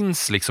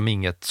finns liksom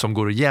inget som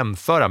går att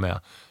jämföra med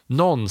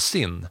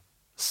någonsin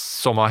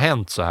som har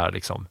hänt så här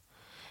liksom.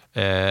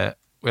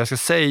 Och jag ska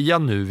säga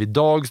nu vid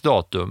dags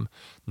datum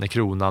när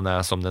kronan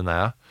är som den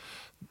är.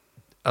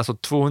 Alltså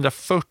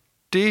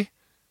 $240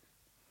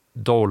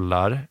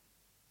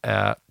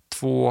 är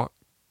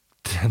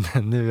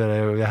nu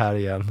är vi här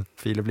igen.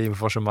 Filip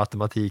Lindfors och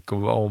matematik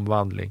och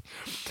omvandling.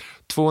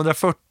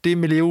 240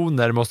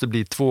 miljoner måste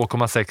bli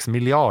 2,6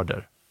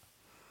 miljarder.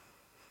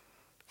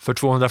 För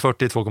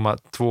 240 är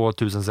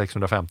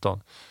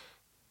 2615.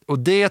 Och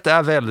det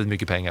är väldigt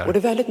mycket pengar. Och det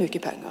är väldigt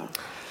mycket pengar.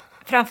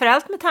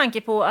 Framförallt med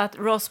tanke på att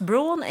Ross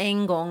Brawn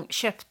en gång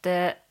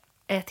köpte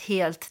ett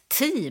helt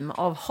team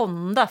av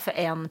Honda för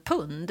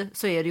 £1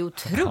 så är det ju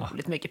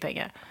otroligt mycket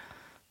pengar.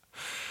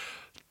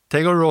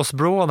 Tänk om Ross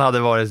Brawn hade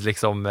varit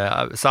liksom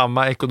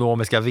samma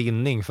ekonomiska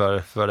vinning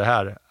för det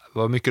här.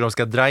 Vad mycket de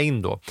ska dra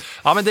in då.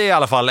 Ja, men det är i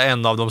alla fall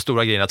en av de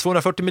stora grejerna.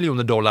 $240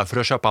 miljoner för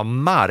att köpa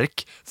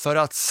mark för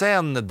att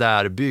sen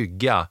där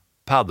bygga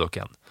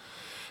paddocken.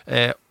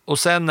 Och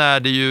sen är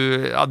det ju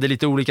det är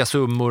lite olika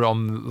summor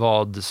om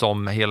vad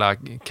som hela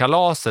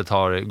kalaset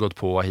har gått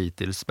på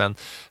hittills. Men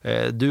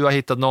du har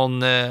hittat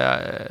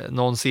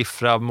någon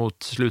siffra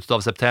mot slutet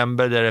av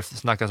september där det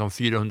snackas om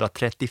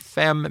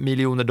 $435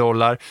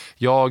 miljoner.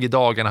 Jag i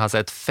dagarna har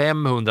sett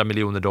 $500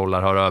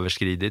 miljoner har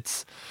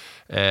överskridits.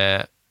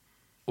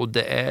 Och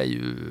det är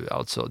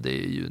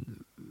ju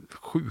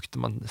sjukt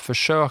man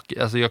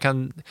försöker, alltså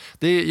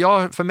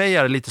för mig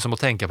är det lite som att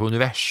tänka på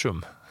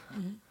universum.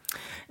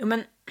 Jo,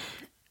 men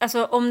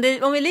alltså om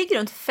vi ligger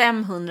runt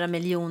 $500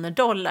 miljoner,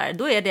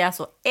 då är det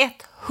alltså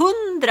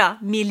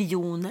 $100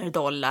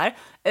 miljoner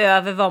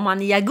över vad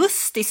man i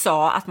augusti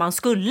sa att man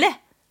skulle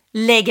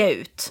lägga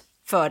ut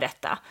för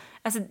detta.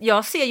 Alltså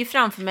jag ser ju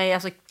framför mig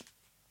alltså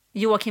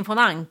Joakim von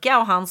Anka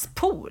och hans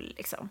pool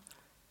liksom.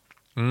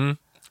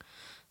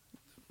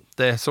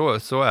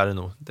 Så är det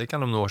nog. Det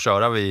kan de nog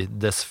köra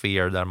vid The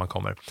Sphere där man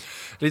kommer.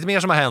 Lite mer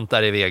som har hänt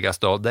där i Vegas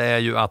då, det är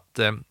ju att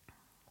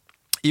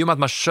i och med att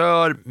man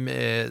kör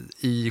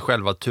i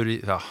själva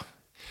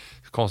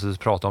konstigt att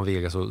prata om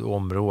Vegas och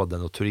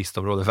områden och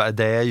turistområden, för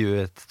det är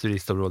ju ett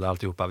turistområde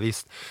alltihopa.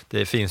 Visst,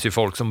 det finns ju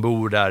folk som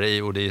bor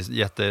där och det är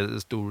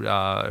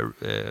jättestora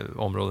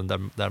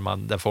områden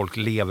där folk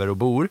lever och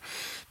bor.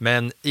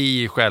 Men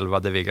i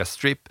själva The Vegas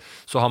Strip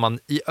så har man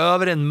i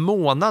över en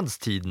månads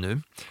tid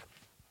nu.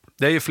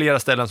 Det är ju flera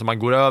ställen som man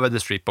går över The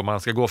Strip och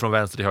man ska gå från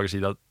vänster till höger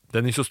sida.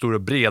 Den är så stor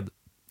och bred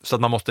så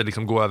att man måste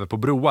liksom gå över på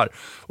broar.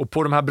 Och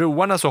på de här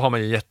broarna så har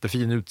man ju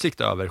jättefin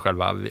utsikt över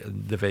själva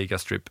The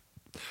Vegas Strip.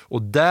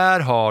 Och där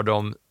har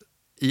de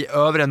i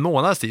över en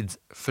månads tid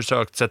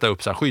försökt sätta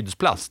upp så här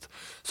skyddsplast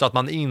så att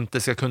man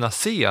inte ska kunna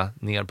se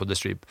ner på The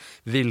Strip.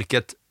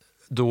 Vilket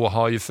då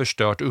har ju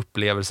förstört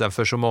upplevelsen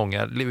för så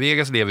många.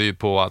 Vegas lever ju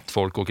på att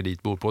folk åker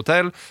dit, bor på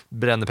hotell,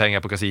 bränner pengar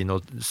på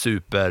kasino,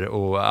 super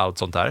och allt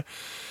sånt där.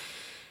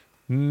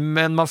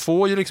 Men man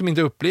får ju liksom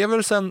inte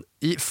upplevelsen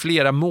i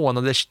flera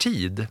månaders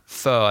tid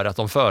för att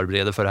de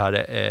förbereder för det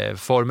här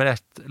Formel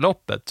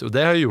 1-loppet. Och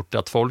det har ju gjort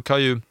att folk har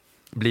ju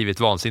blivit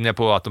vansinniga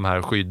på att de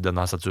här skydden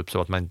har satts upp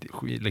så att man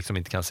liksom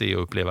inte kan se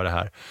och uppleva det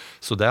här.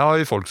 Så det har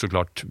ju folk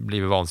såklart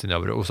blivit vansinniga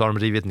över och så har de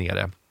rivit ner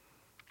det.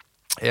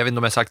 Jag vet inte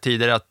om jag sagt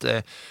tidigare att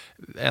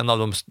en av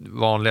de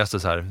vanligaste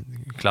så här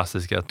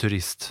klassiska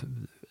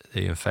det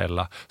är ju en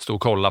fälla, stå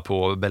och kolla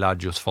på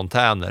Bellagios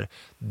fontäner.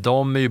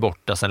 De är ju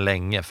borta sedan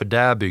länge, för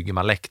där bygger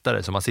man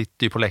läktare. Så man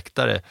sitter ju på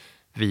läktare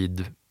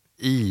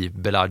i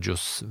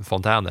Bellagios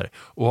fontäner.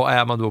 Och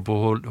är man då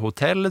på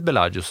hotellet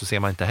Bellagio så ser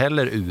man inte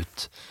heller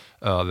ut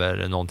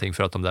över någonting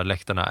för att de där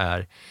läktarna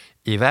är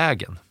i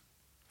vägen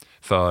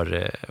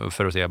för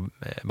att se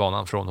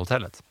banan från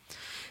hotellet.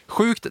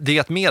 Sjukt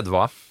det med,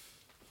 va?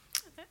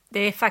 Det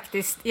är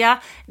faktiskt,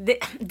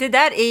 det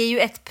där är ju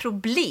ett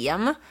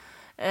problem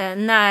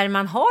när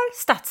man har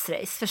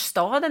stadsrace för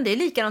staden. Det är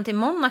likadant i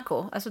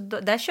Monaco. Alltså,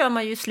 där kör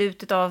man ju i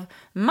slutet av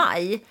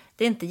maj.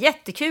 det är inte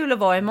jättekul att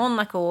vara i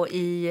Monaco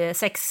i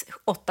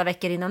 6-8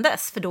 veckor innan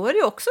dess. För då är det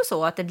ju också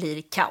så att det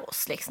blir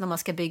kaos liksom, när man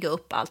ska bygga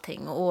upp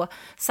allting. Och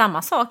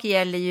samma sak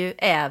gäller ju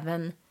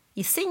även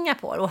i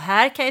Singapore. Och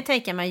här kan jag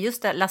tänka mig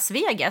just det, Las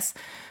Vegas,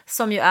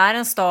 som ju är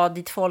en stad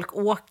dit folk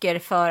åker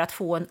för att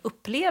få en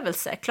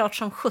upplevelse. Klart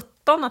som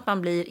 17 att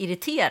man blir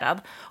irriterad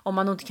om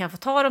man inte kan få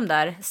ta de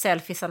där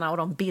selfiesarna och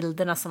de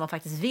bilderna som man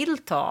faktiskt vill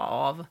ta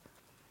av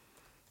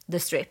The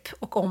Strip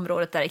och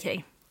området där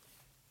kring.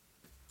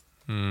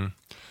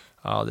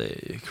 Ja, det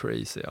är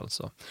crazy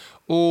alltså.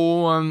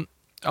 Och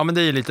ja, men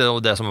det är lite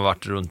av det som har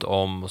varit runt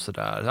om och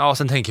sådär. Ja,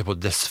 sen tänker jag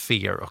på The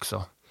Sphere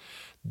också.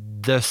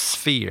 The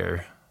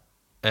Sphere.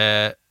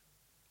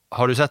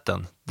 Har du sett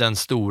den? Den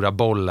stora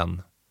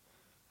bollen.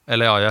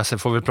 Eller ja,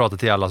 jag får väl prata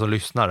till alla som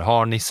lyssnar.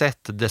 Har ni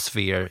sett The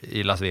Sphere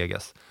i Las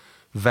Vegas?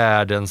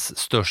 Världens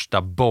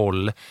största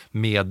boll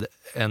med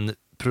en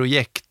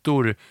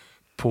projektor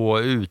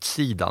på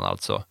utsidan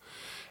alltså.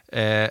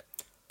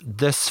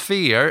 The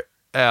Sphere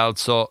är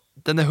alltså,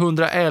 den är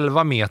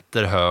 111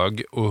 meter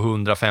hög och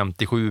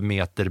 157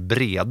 meter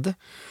bred.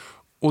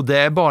 Och det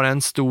är bara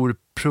en stor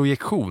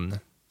projektion.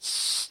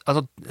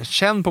 Alltså,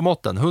 känn på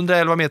måtten.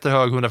 111 meter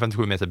hög,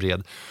 157 meter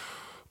bred.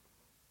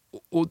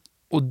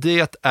 Och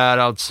det är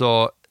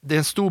alltså, det är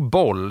en stor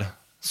boll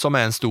som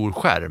är en stor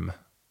skärm.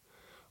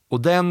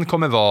 Och den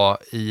kommer vara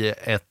i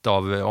ett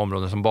av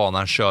områden som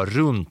banan kör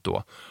runt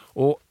då.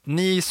 Och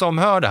ni som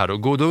hör det här då,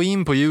 gå då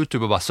in på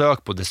YouTube och bara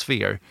sök på The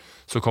Sphere,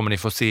 så kommer ni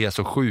få se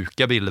så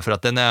sjuka bilder, för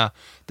att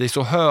det är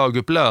så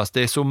högupplöst,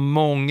 det är så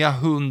många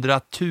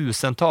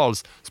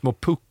hundratusentals små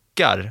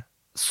puckar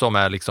som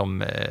är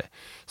liksom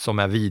som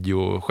är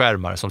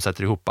videoskärmar som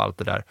sätter ihop allt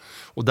det där.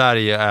 Och där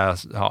är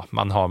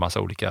man har massa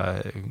olika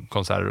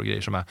konserter och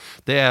grejer som är.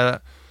 Det är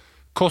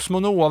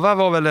Cosmonova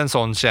var väl en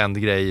sån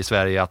känd grej i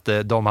Sverige, att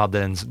de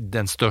hade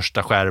den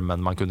största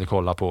skärmen man kunde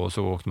kolla på, och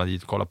så åkte man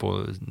dit och kollade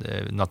på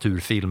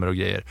naturfilmer och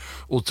grejer.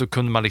 Och så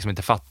kunde man liksom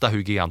inte fatta hur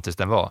gigantisk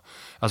den var.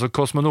 Alltså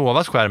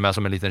Cosmonovas skärm är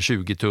som en liten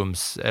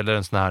 20-tums eller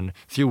en sån här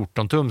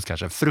 14-tums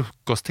kanske.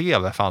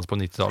 Frukost-tv fanns på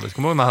 90-talet.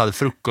 Kommer du ihåg man hade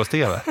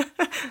frukost-tv?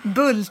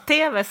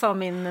 Bull-tv sa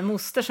min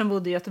moster som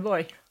bodde i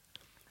Göteborg.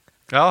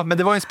 Ja, men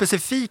det var en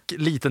specifik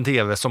liten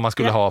tv som man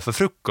skulle ha för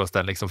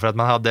frukosten liksom, för att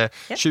man hade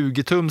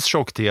 20-tums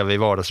tjock-tv i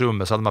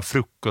vardagsrummet, så hade man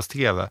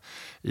frukost-tv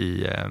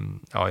i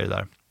det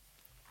där.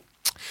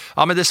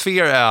 Ja, men The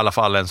Sphere är i alla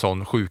fall en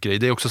sån sjuk grej.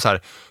 Det är också så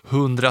här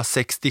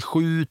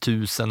 167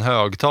 000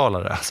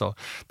 högtalare alltså.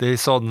 Det är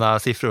sådana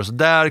siffror. Så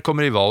där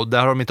kommer det vara, och där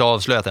har de inte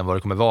avslöjat än vad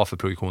det kommer vara för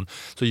projektion.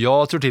 Så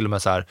jag tror till och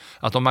med så här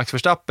att om Max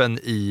Verstappen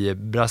i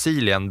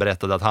Brasilien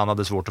berättade att han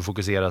hade svårt att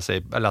fokusera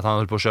sig, eller att han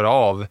höll på att köra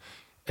av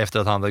efter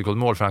att han hade gått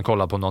mål för han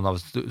kollade på någon av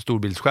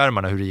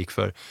storbildsskärmarna hur det gick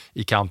för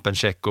i kampen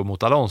Checo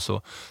mot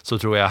Alonso, så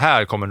tror jag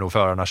här kommer nog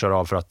förarna köra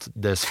av, för att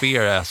The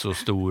Sphere är så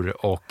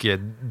stor, och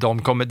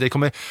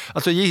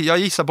alltså jag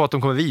gissar på att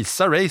de kommer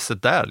visa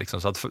racet där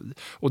liksom, så att,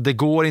 och det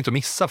går inte att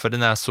missa för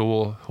den är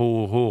så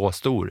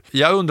stor.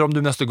 Jag undrar om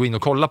du måste gå in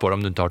och kolla på det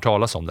om du inte har hört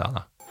talas om det,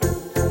 Anna.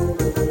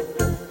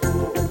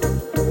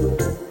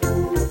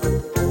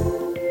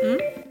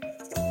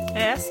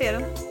 Jag ser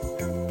den.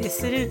 Det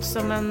ser ut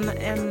som en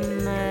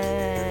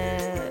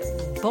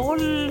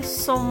boll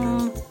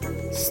som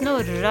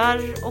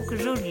snurrar och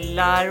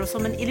rullar, och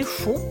som en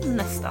illusion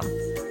nästan.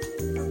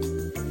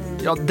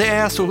 Ja, det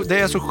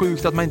är så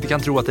sjukt att man inte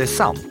kan tro att det är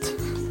sant.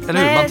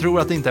 Eller hur? Man tror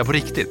att det inte är på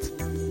riktigt.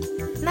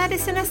 Nej, det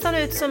ser nästan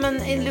ut som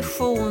en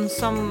illusion,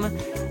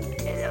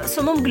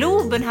 som om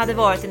globen hade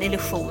varit en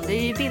illusion. Det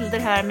är ju bilder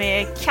här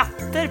med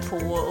katter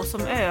på och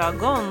som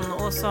ögon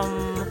och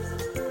som...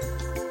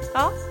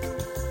 Ja,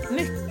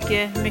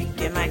 mycket,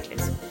 mycket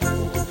märkligt.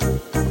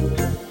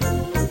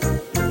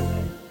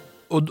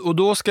 Och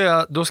då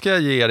ska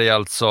jag ge dig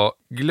alltså,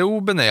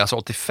 globen är alltså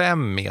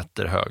 85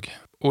 meter hög.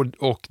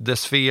 Och The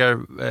Sphere,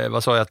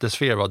 vad sa jag att The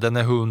Sphere var? Den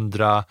är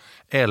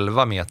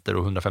 111 meter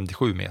och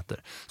 157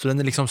 meter. Så den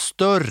är liksom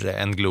större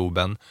än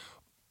globen.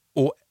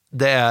 Och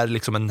det är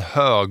liksom en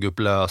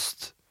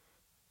högupplöst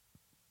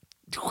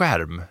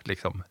skärm,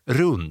 liksom,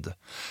 rund.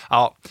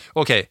 Ja,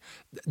 okej.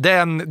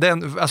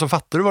 Alltså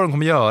fattar du vad de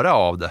kommer göra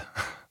av det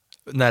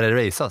när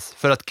det raceas?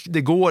 För att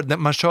det går,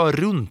 man kör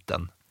runt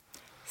den.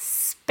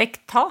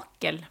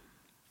 Spektakel.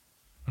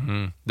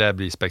 Det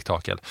blir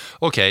spektakel.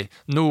 Okej,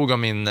 nog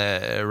om min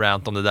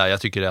rant om det där.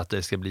 Jag tycker att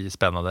det ska bli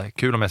spännande.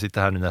 Kul om jag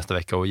sitter här nu nästa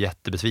vecka och är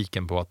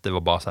jättebesviken på att det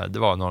var bara så här, det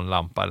var någon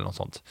lampa eller något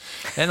sånt.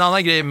 En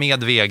annan grej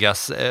med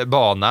Vegas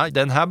bana.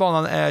 Den här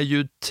banan är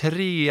ju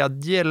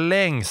 3:e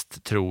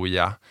längst, tror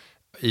jag,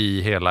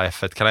 i hela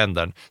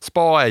F1-kalendern.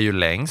 Spa är ju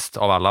längst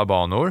av alla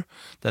banor.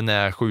 Den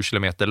är 7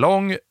 kilometer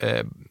lång.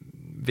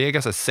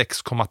 Vegas är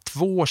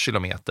 6,2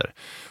 kilometer.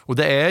 Och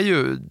det är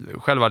ju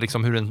själva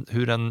liksom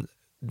hur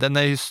den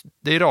är ju,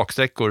 det är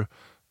raksträckor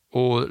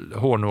och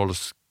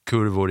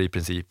hårnålskurvor i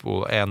princip,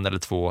 och 1 eller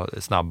 2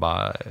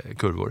 snabba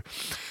kurvor.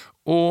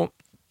 Och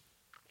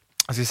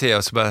jag ska se,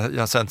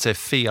 jag ska inte säga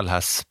fel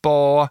här.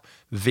 Spa,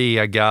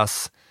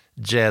 Vegas,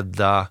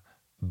 Jeddah,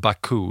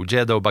 Baku.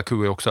 Jeddah och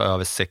Baku är också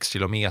över 6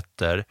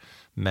 kilometer,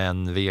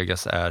 men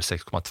Vegas är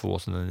 6,2,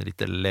 så den är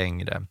lite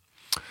längre.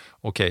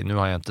 Okej, nu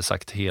har jag inte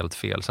sagt helt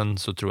fel. Sen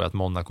så tror jag att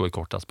Monaco är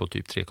kortast på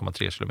typ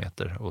 3,3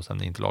 kilometer. Och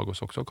sen är inte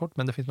Lagos också kort,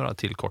 men det finns några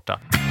till korta.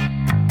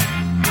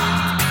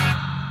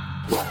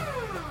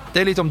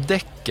 Det är lite om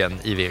däcken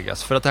i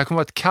Vegas. För att det här kommer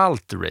vara ett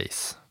kallt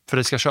race. För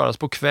det ska köras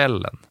på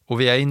kvällen.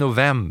 Och vi är i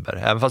november,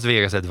 även fast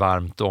Vegas är ett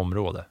varmt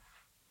område.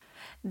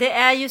 Det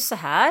är ju så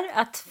här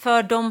att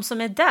för de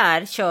som är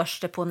där körs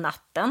det på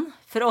natten.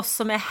 För oss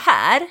som är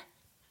här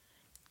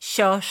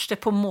körs det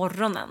på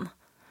morgonen.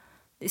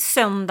 Det är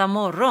söndag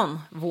morgon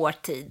vår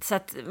tid. Så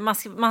att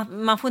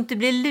man får inte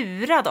bli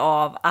lurad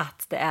av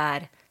att det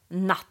är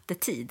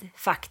nattetid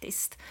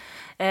faktiskt.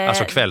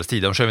 Alltså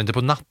kvällstid, de kör vi inte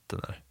på natten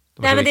där.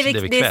 Nej, men det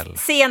är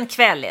sen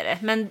kväll är det.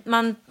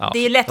 Men det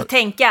är lätt att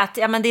tänka att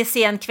men det är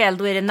sen kväll,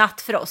 då är det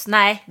natt för oss.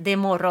 Nej, det är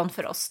morgon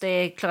för oss. Det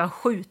är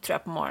 7:00 tror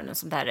jag på morgonen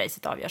som det här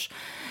racet avgörs.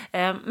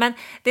 Men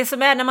det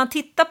som är, när man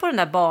tittar på den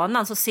där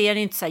banan så ser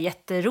den inte så här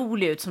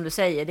jätterolig ut som du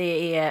säger.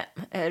 Det är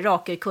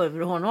raka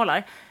kurvor och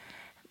hårnålar.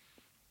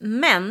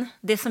 Men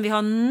det som vi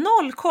har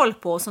noll koll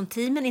på, som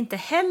teamen inte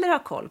heller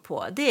har koll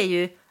på, det är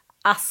ju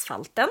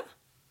asfalten,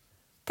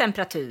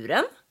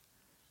 temperaturen.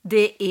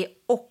 Det är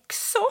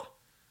också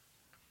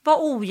vad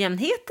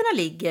ojämnheterna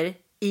ligger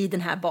i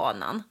den här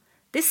banan.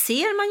 Det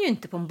ser man ju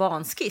inte på en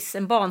banskiss.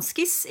 En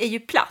banskiss är ju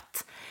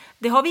platt.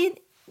 Det har vi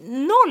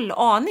noll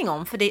aning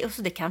om, för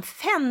det kan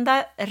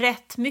hända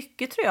rätt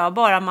mycket tror jag,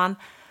 bara man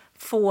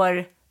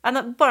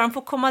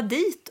får komma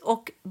dit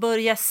och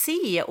börja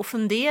se och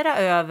fundera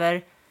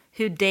över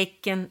hur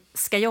däcken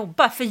ska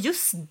jobba. För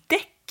just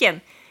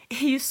däcken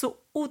är ju så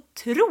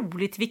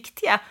otroligt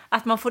viktiga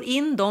att man får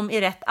in dem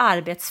i rätt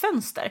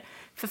arbetsfönster.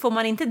 För får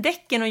man inte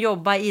däcken att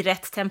jobba i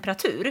rätt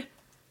temperatur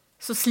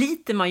så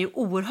sliter man ju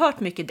oerhört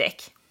mycket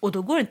däck. Och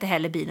då går inte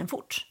heller bilen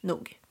fort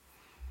nog.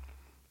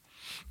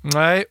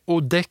 Nej,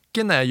 och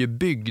däcken är ju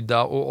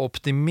byggda och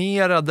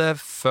optimerade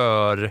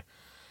för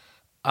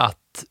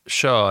att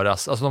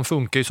köras. Alltså de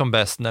funkar ju som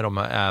bäst när de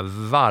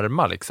är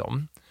varma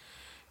liksom.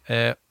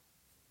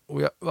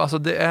 Alltså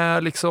det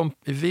är liksom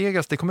i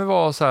Vegas, det kommer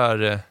vara så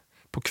här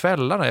på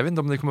kvällarna, jag vet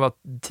inte om det kommer vara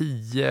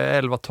 10,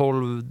 11,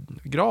 12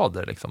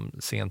 grader liksom,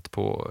 sent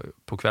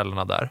på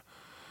kvällarna där.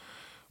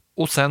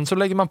 Och sen så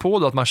lägger man på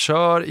då att man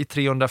kör i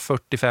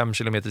 345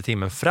 km i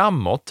timmen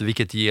framåt,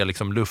 vilket ger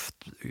liksom luft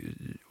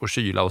och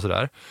kyla och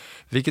sådär.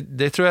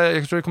 Jag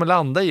tror det kommer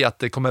landa i att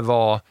det kommer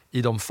vara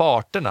i de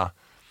farterna.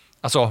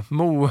 Alltså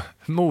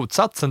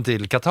motsatsen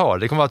till Qatar,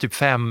 det kommer vara typ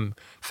 5,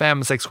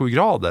 6, 7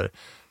 grader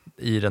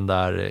i den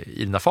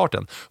där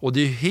farten. Och det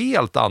är ju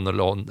helt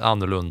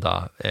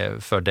annorlunda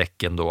för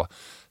däcken då.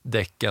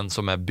 Däcken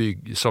som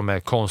är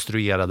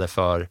konstruerade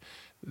för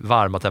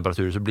varma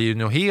temperaturer, så blir det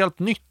något helt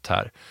nytt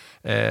här.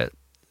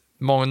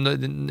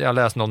 Jag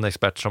läste någon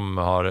expert som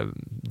har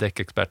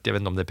däckexpert, jag vet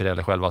inte om det är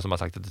Pirelli själva, som har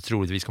sagt att det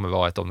troligtvis kommer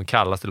vara ett av de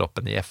kallaste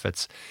loppen i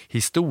F1:s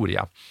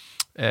historia.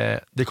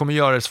 Det kommer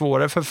göra det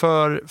svårare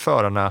för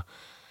förarna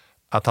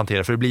att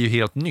hantera, för det blir ju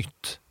helt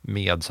nytt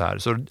med så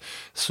här.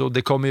 Så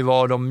det kommer ju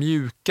vara de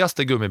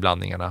mjukaste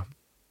gummiblandningarna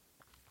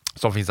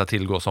som finns att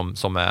tillgå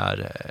som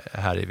är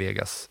här i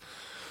Vegas.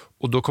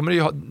 Och då kommer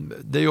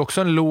det är ju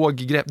också en låg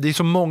grepp. Det är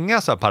så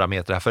många så här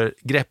parametrar här, för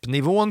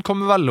greppnivån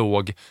kommer vara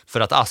låg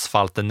för att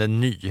asfalten är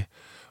ny.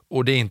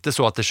 Och det är inte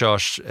så att det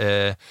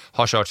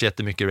har körts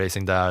jättemycket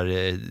racing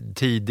där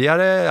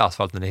tidigare.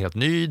 Asfalten är helt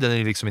ny. Den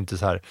är liksom inte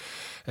så här.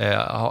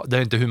 Det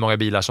är inte hur många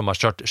bilar som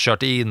har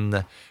kört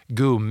in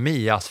gummi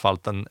i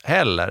asfalten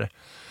heller.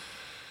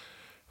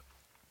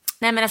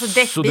 Nej, men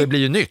alltså så det blir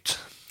ju nytt.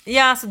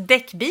 Ja, alltså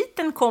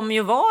däckbiten kommer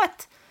ju vara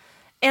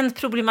en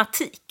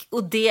problematik.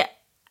 Och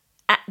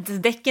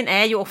däcken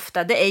är ju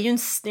ofta, det är ju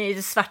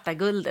det svarta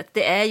guldet.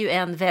 Det är ju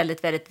en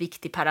väldigt, väldigt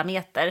viktig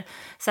parameter.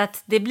 Så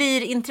att det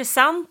blir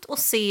intressant att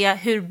se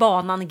hur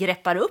banan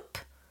greppar upp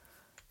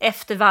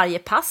efter varje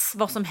pass.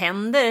 Vad som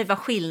händer, vad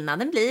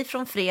skillnaden blir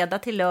från fredag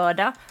till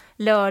lördag.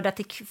 Lördag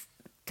till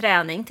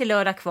träning, till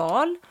lördag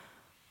kval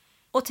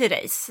och till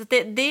race.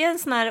 Det är en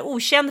sån här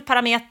okänd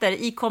parameter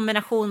i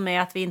kombination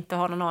med att vi inte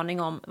har någon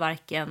aning om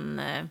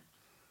varken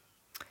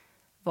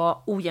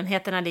vad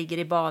ojämnheterna ligger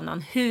i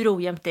banan, hur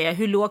ojämnt det är,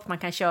 hur lågt man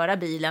kan köra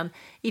bilen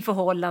i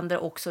förhållande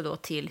också då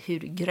till hur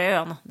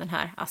grön den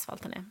här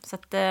asfalten är. Så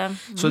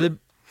att,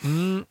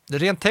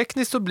 rent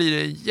tekniskt så blir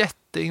det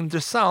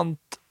jätteintressant,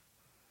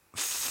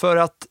 för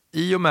att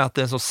i och med att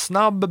det är en så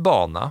snabb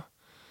bana,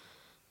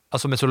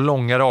 alltså med så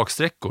långa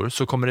raksträckor,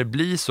 så kommer det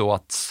bli så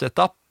att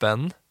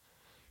setupen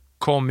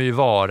kommer ju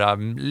vara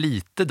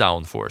lite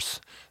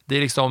downforce. Det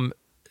är liksom,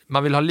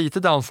 man vill ha lite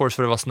downforce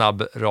för att vara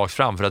snabb rakt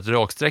fram, för att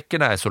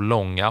raksträckorna är så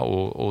långa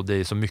och det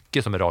är så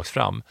mycket som är rakt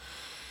fram.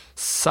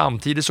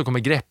 Samtidigt så kommer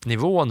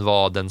greppnivån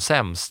vara den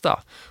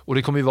sämsta. Och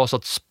det kommer ju vara så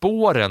att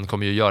spåren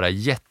kommer ju göra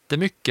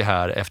jättemycket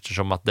här,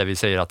 eftersom att det vi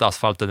säger att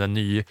asfalten är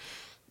ny.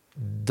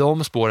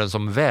 De spåren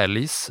som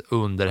väljs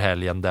under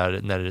helgen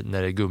där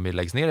när gummi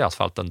läggs ner i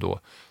asfalten,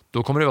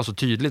 då kommer det vara så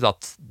tydligt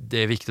att det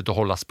är viktigt att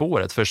hålla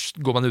spåret.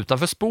 För går man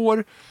utanför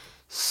spår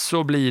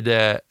så blir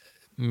det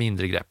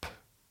mindre grepp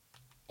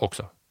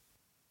också.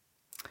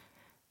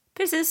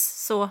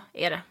 Precis så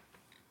är det.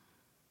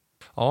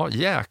 Ja,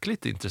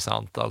 jäkligt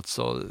intressant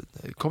alltså.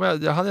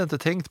 Jag hade inte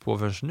tänkt på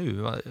förrän nu.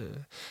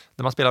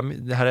 När man spelar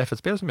det här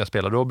F1-spel som jag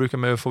spelar, då brukar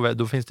man ju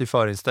då finns det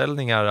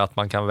förinställningar att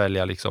man kan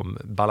välja liksom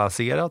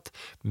balanserat,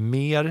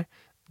 mer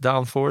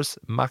downforce,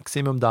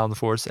 maximum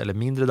downforce eller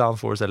mindre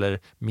downforce eller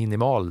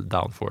minimal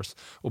downforce.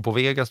 Och på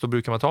Vegas då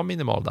brukar man ta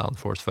minimal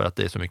downforce för att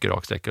det är så mycket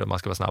raksträckor och man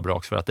ska vara snabb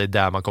raks för att det är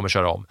där man kommer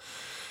köra om.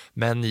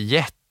 Men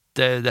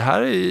det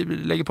här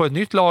lägger på ett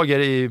nytt lager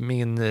i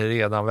min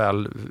redan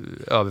väl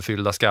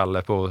överfyllda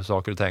skalle på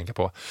saker att tänka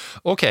på.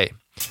 Okej.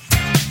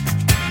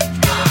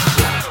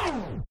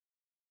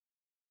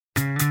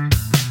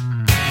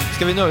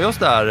 Ska vi nöja oss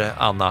där,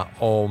 Anna,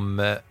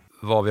 om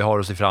vad vi har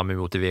att se fram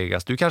emot i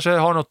Vegas? Du kanske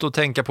har något att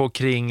tänka på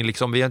kring,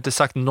 liksom, vi har inte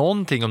sagt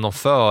någonting om någon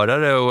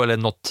förare eller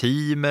något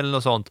team eller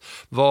något sånt.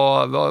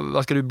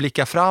 Vad ska du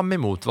blicka fram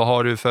emot? Vad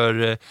har du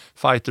för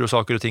fighter och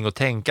saker och ting att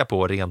tänka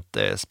på rent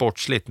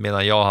sportsligt,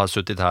 medan jag har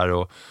suttit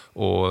här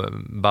och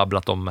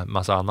babblat om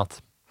massa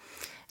annat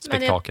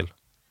spektakel?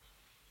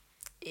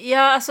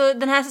 Ja, alltså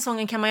den här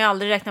säsongen kan man ju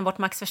aldrig räkna bort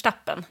Max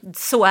Verstappen.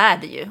 Så är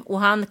det ju. Och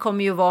han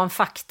kommer ju vara en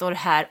faktor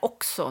här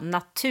också,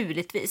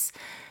 naturligtvis.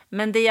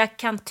 Men det jag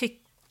kan tycka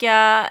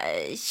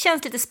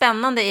känns lite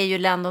spännande är ju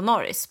Lando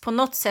Norris. På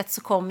något sätt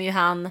så kommer ju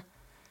han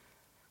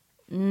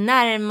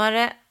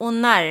närmare och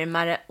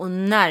närmare och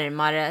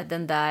närmare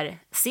den där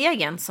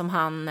segern som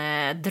han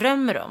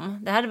drömmer om.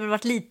 Det hade väl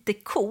varit lite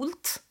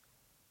coolt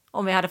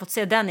om vi hade fått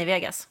se den i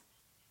Vegas.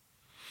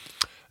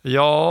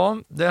 Ja,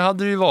 det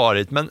hade det ju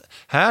varit. Men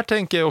här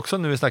tänker jag också,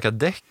 när vi snackar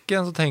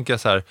däcken, så tänker jag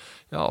så här,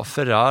 ja,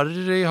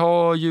 Ferrari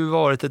har ju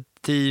varit ett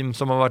team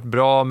som har varit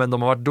bra, men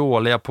de har varit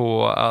dåliga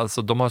på,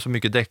 alltså de har så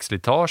mycket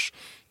däckslitage.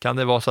 Kan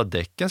det vara så att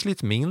däcken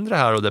slits mindre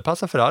här och det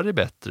passar Ferrari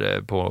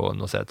bättre på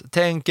något sätt?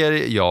 Tänker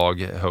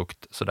jag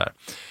högt sådär.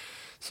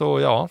 Så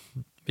ja,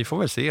 vi får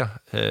väl se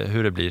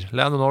hur det blir.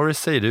 Lando Norris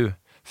säger du.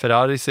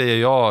 Ferrari säger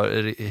jag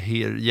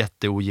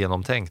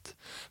jätteogenomtänkt.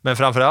 Men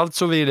framförallt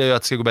så vill jag ju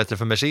att det ska gå bättre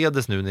för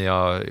Mercedes nu när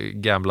jag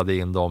gamblade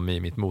in dem i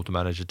mitt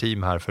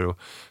motormanager-team här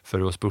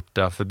för att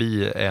spurta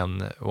förbi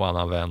en och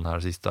annan vän här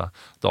sista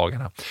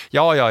dagarna.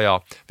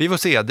 Ja. Vi får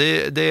se.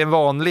 Det är en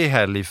vanlig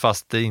helg,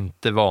 fast det är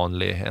inte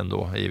vanlig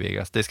ändå i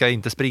Vegas. Det ska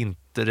inte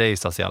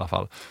sprintracas i alla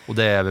fall. Och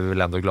det är vi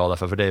väl ändå glada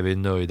för det är vi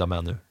nöjda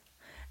med nu.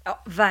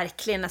 Ja,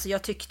 verkligen. Alltså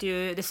jag tyckte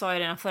ju, det sa jag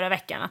redan förra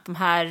veckan, att de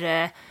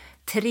här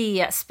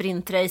 3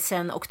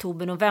 sprintracen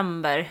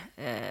oktober-november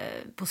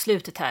på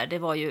slutet här, det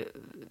var ju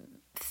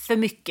för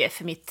mycket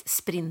för mitt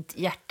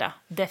sprinthjärta,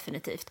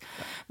 definitivt.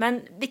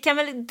 Men vi kan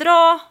väl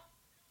dra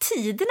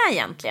tiderna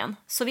egentligen,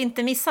 så vi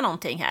inte missar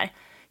någonting här.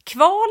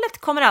 Kvalet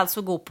kommer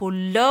alltså gå på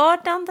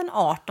lördagen den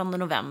 18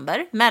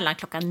 november mellan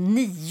klockan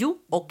 9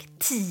 och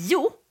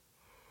 10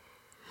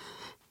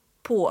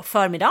 på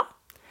förmiddag.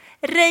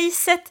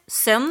 Racet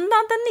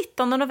söndagen den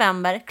 19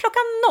 november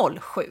klockan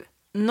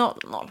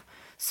 07.00.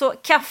 Så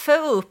kaffe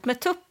och upp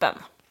med tuppen.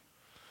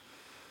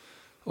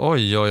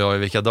 Oj,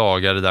 vilka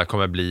dagar det där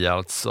kommer bli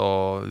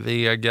alltså.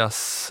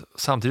 Vegas.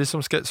 Samtidigt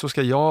så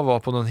ska jag vara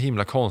på någon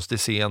himla konstig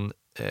scen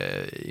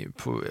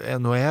på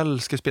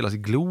NHL, ska spelas i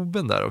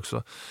Globen där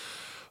också.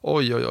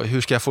 Oj,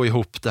 hur ska jag få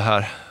ihop det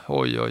här?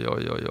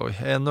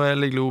 Oj.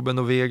 NHL i Globen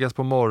och Vegas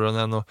på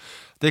morgonen. Och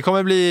det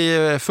kommer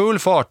bli full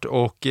fart,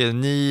 och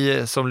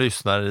ni som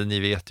lyssnar, ni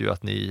vet ju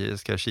att ni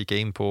ska kika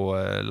in på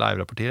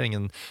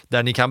live-rapporteringen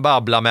där ni kan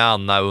babbla med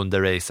Anna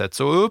under racet.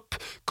 Så upp,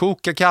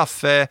 koka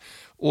kaffe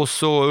och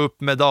så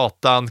upp med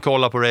datan,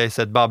 kolla på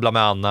racet, babbla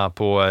med Anna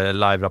på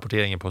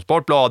live-rapporteringen på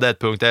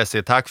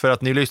sportbladet.se. Tack för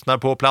att ni lyssnar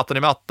på Plattan i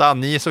mattan.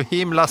 Ni är så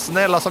himla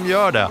snälla som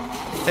gör det.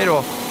 Hej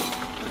då!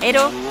 Hej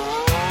då!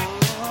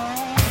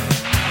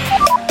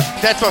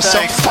 That was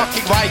some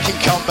fucking Viking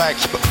comeback.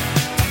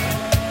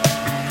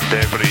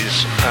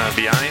 Debris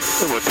behind.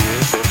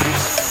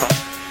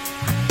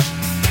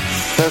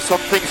 There's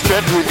something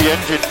strange with the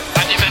engine.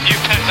 And you've a new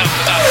pet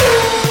after that.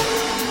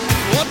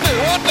 What the?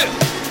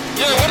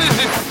 Yeah, what is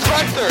this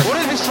tractor? What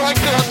is this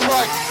tractor on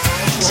track?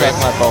 Check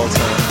my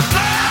bolting.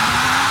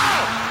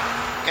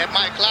 Get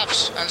my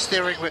claps and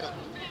steering wheel.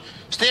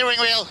 Steering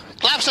wheel.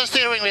 Claps and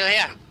steering wheel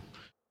here.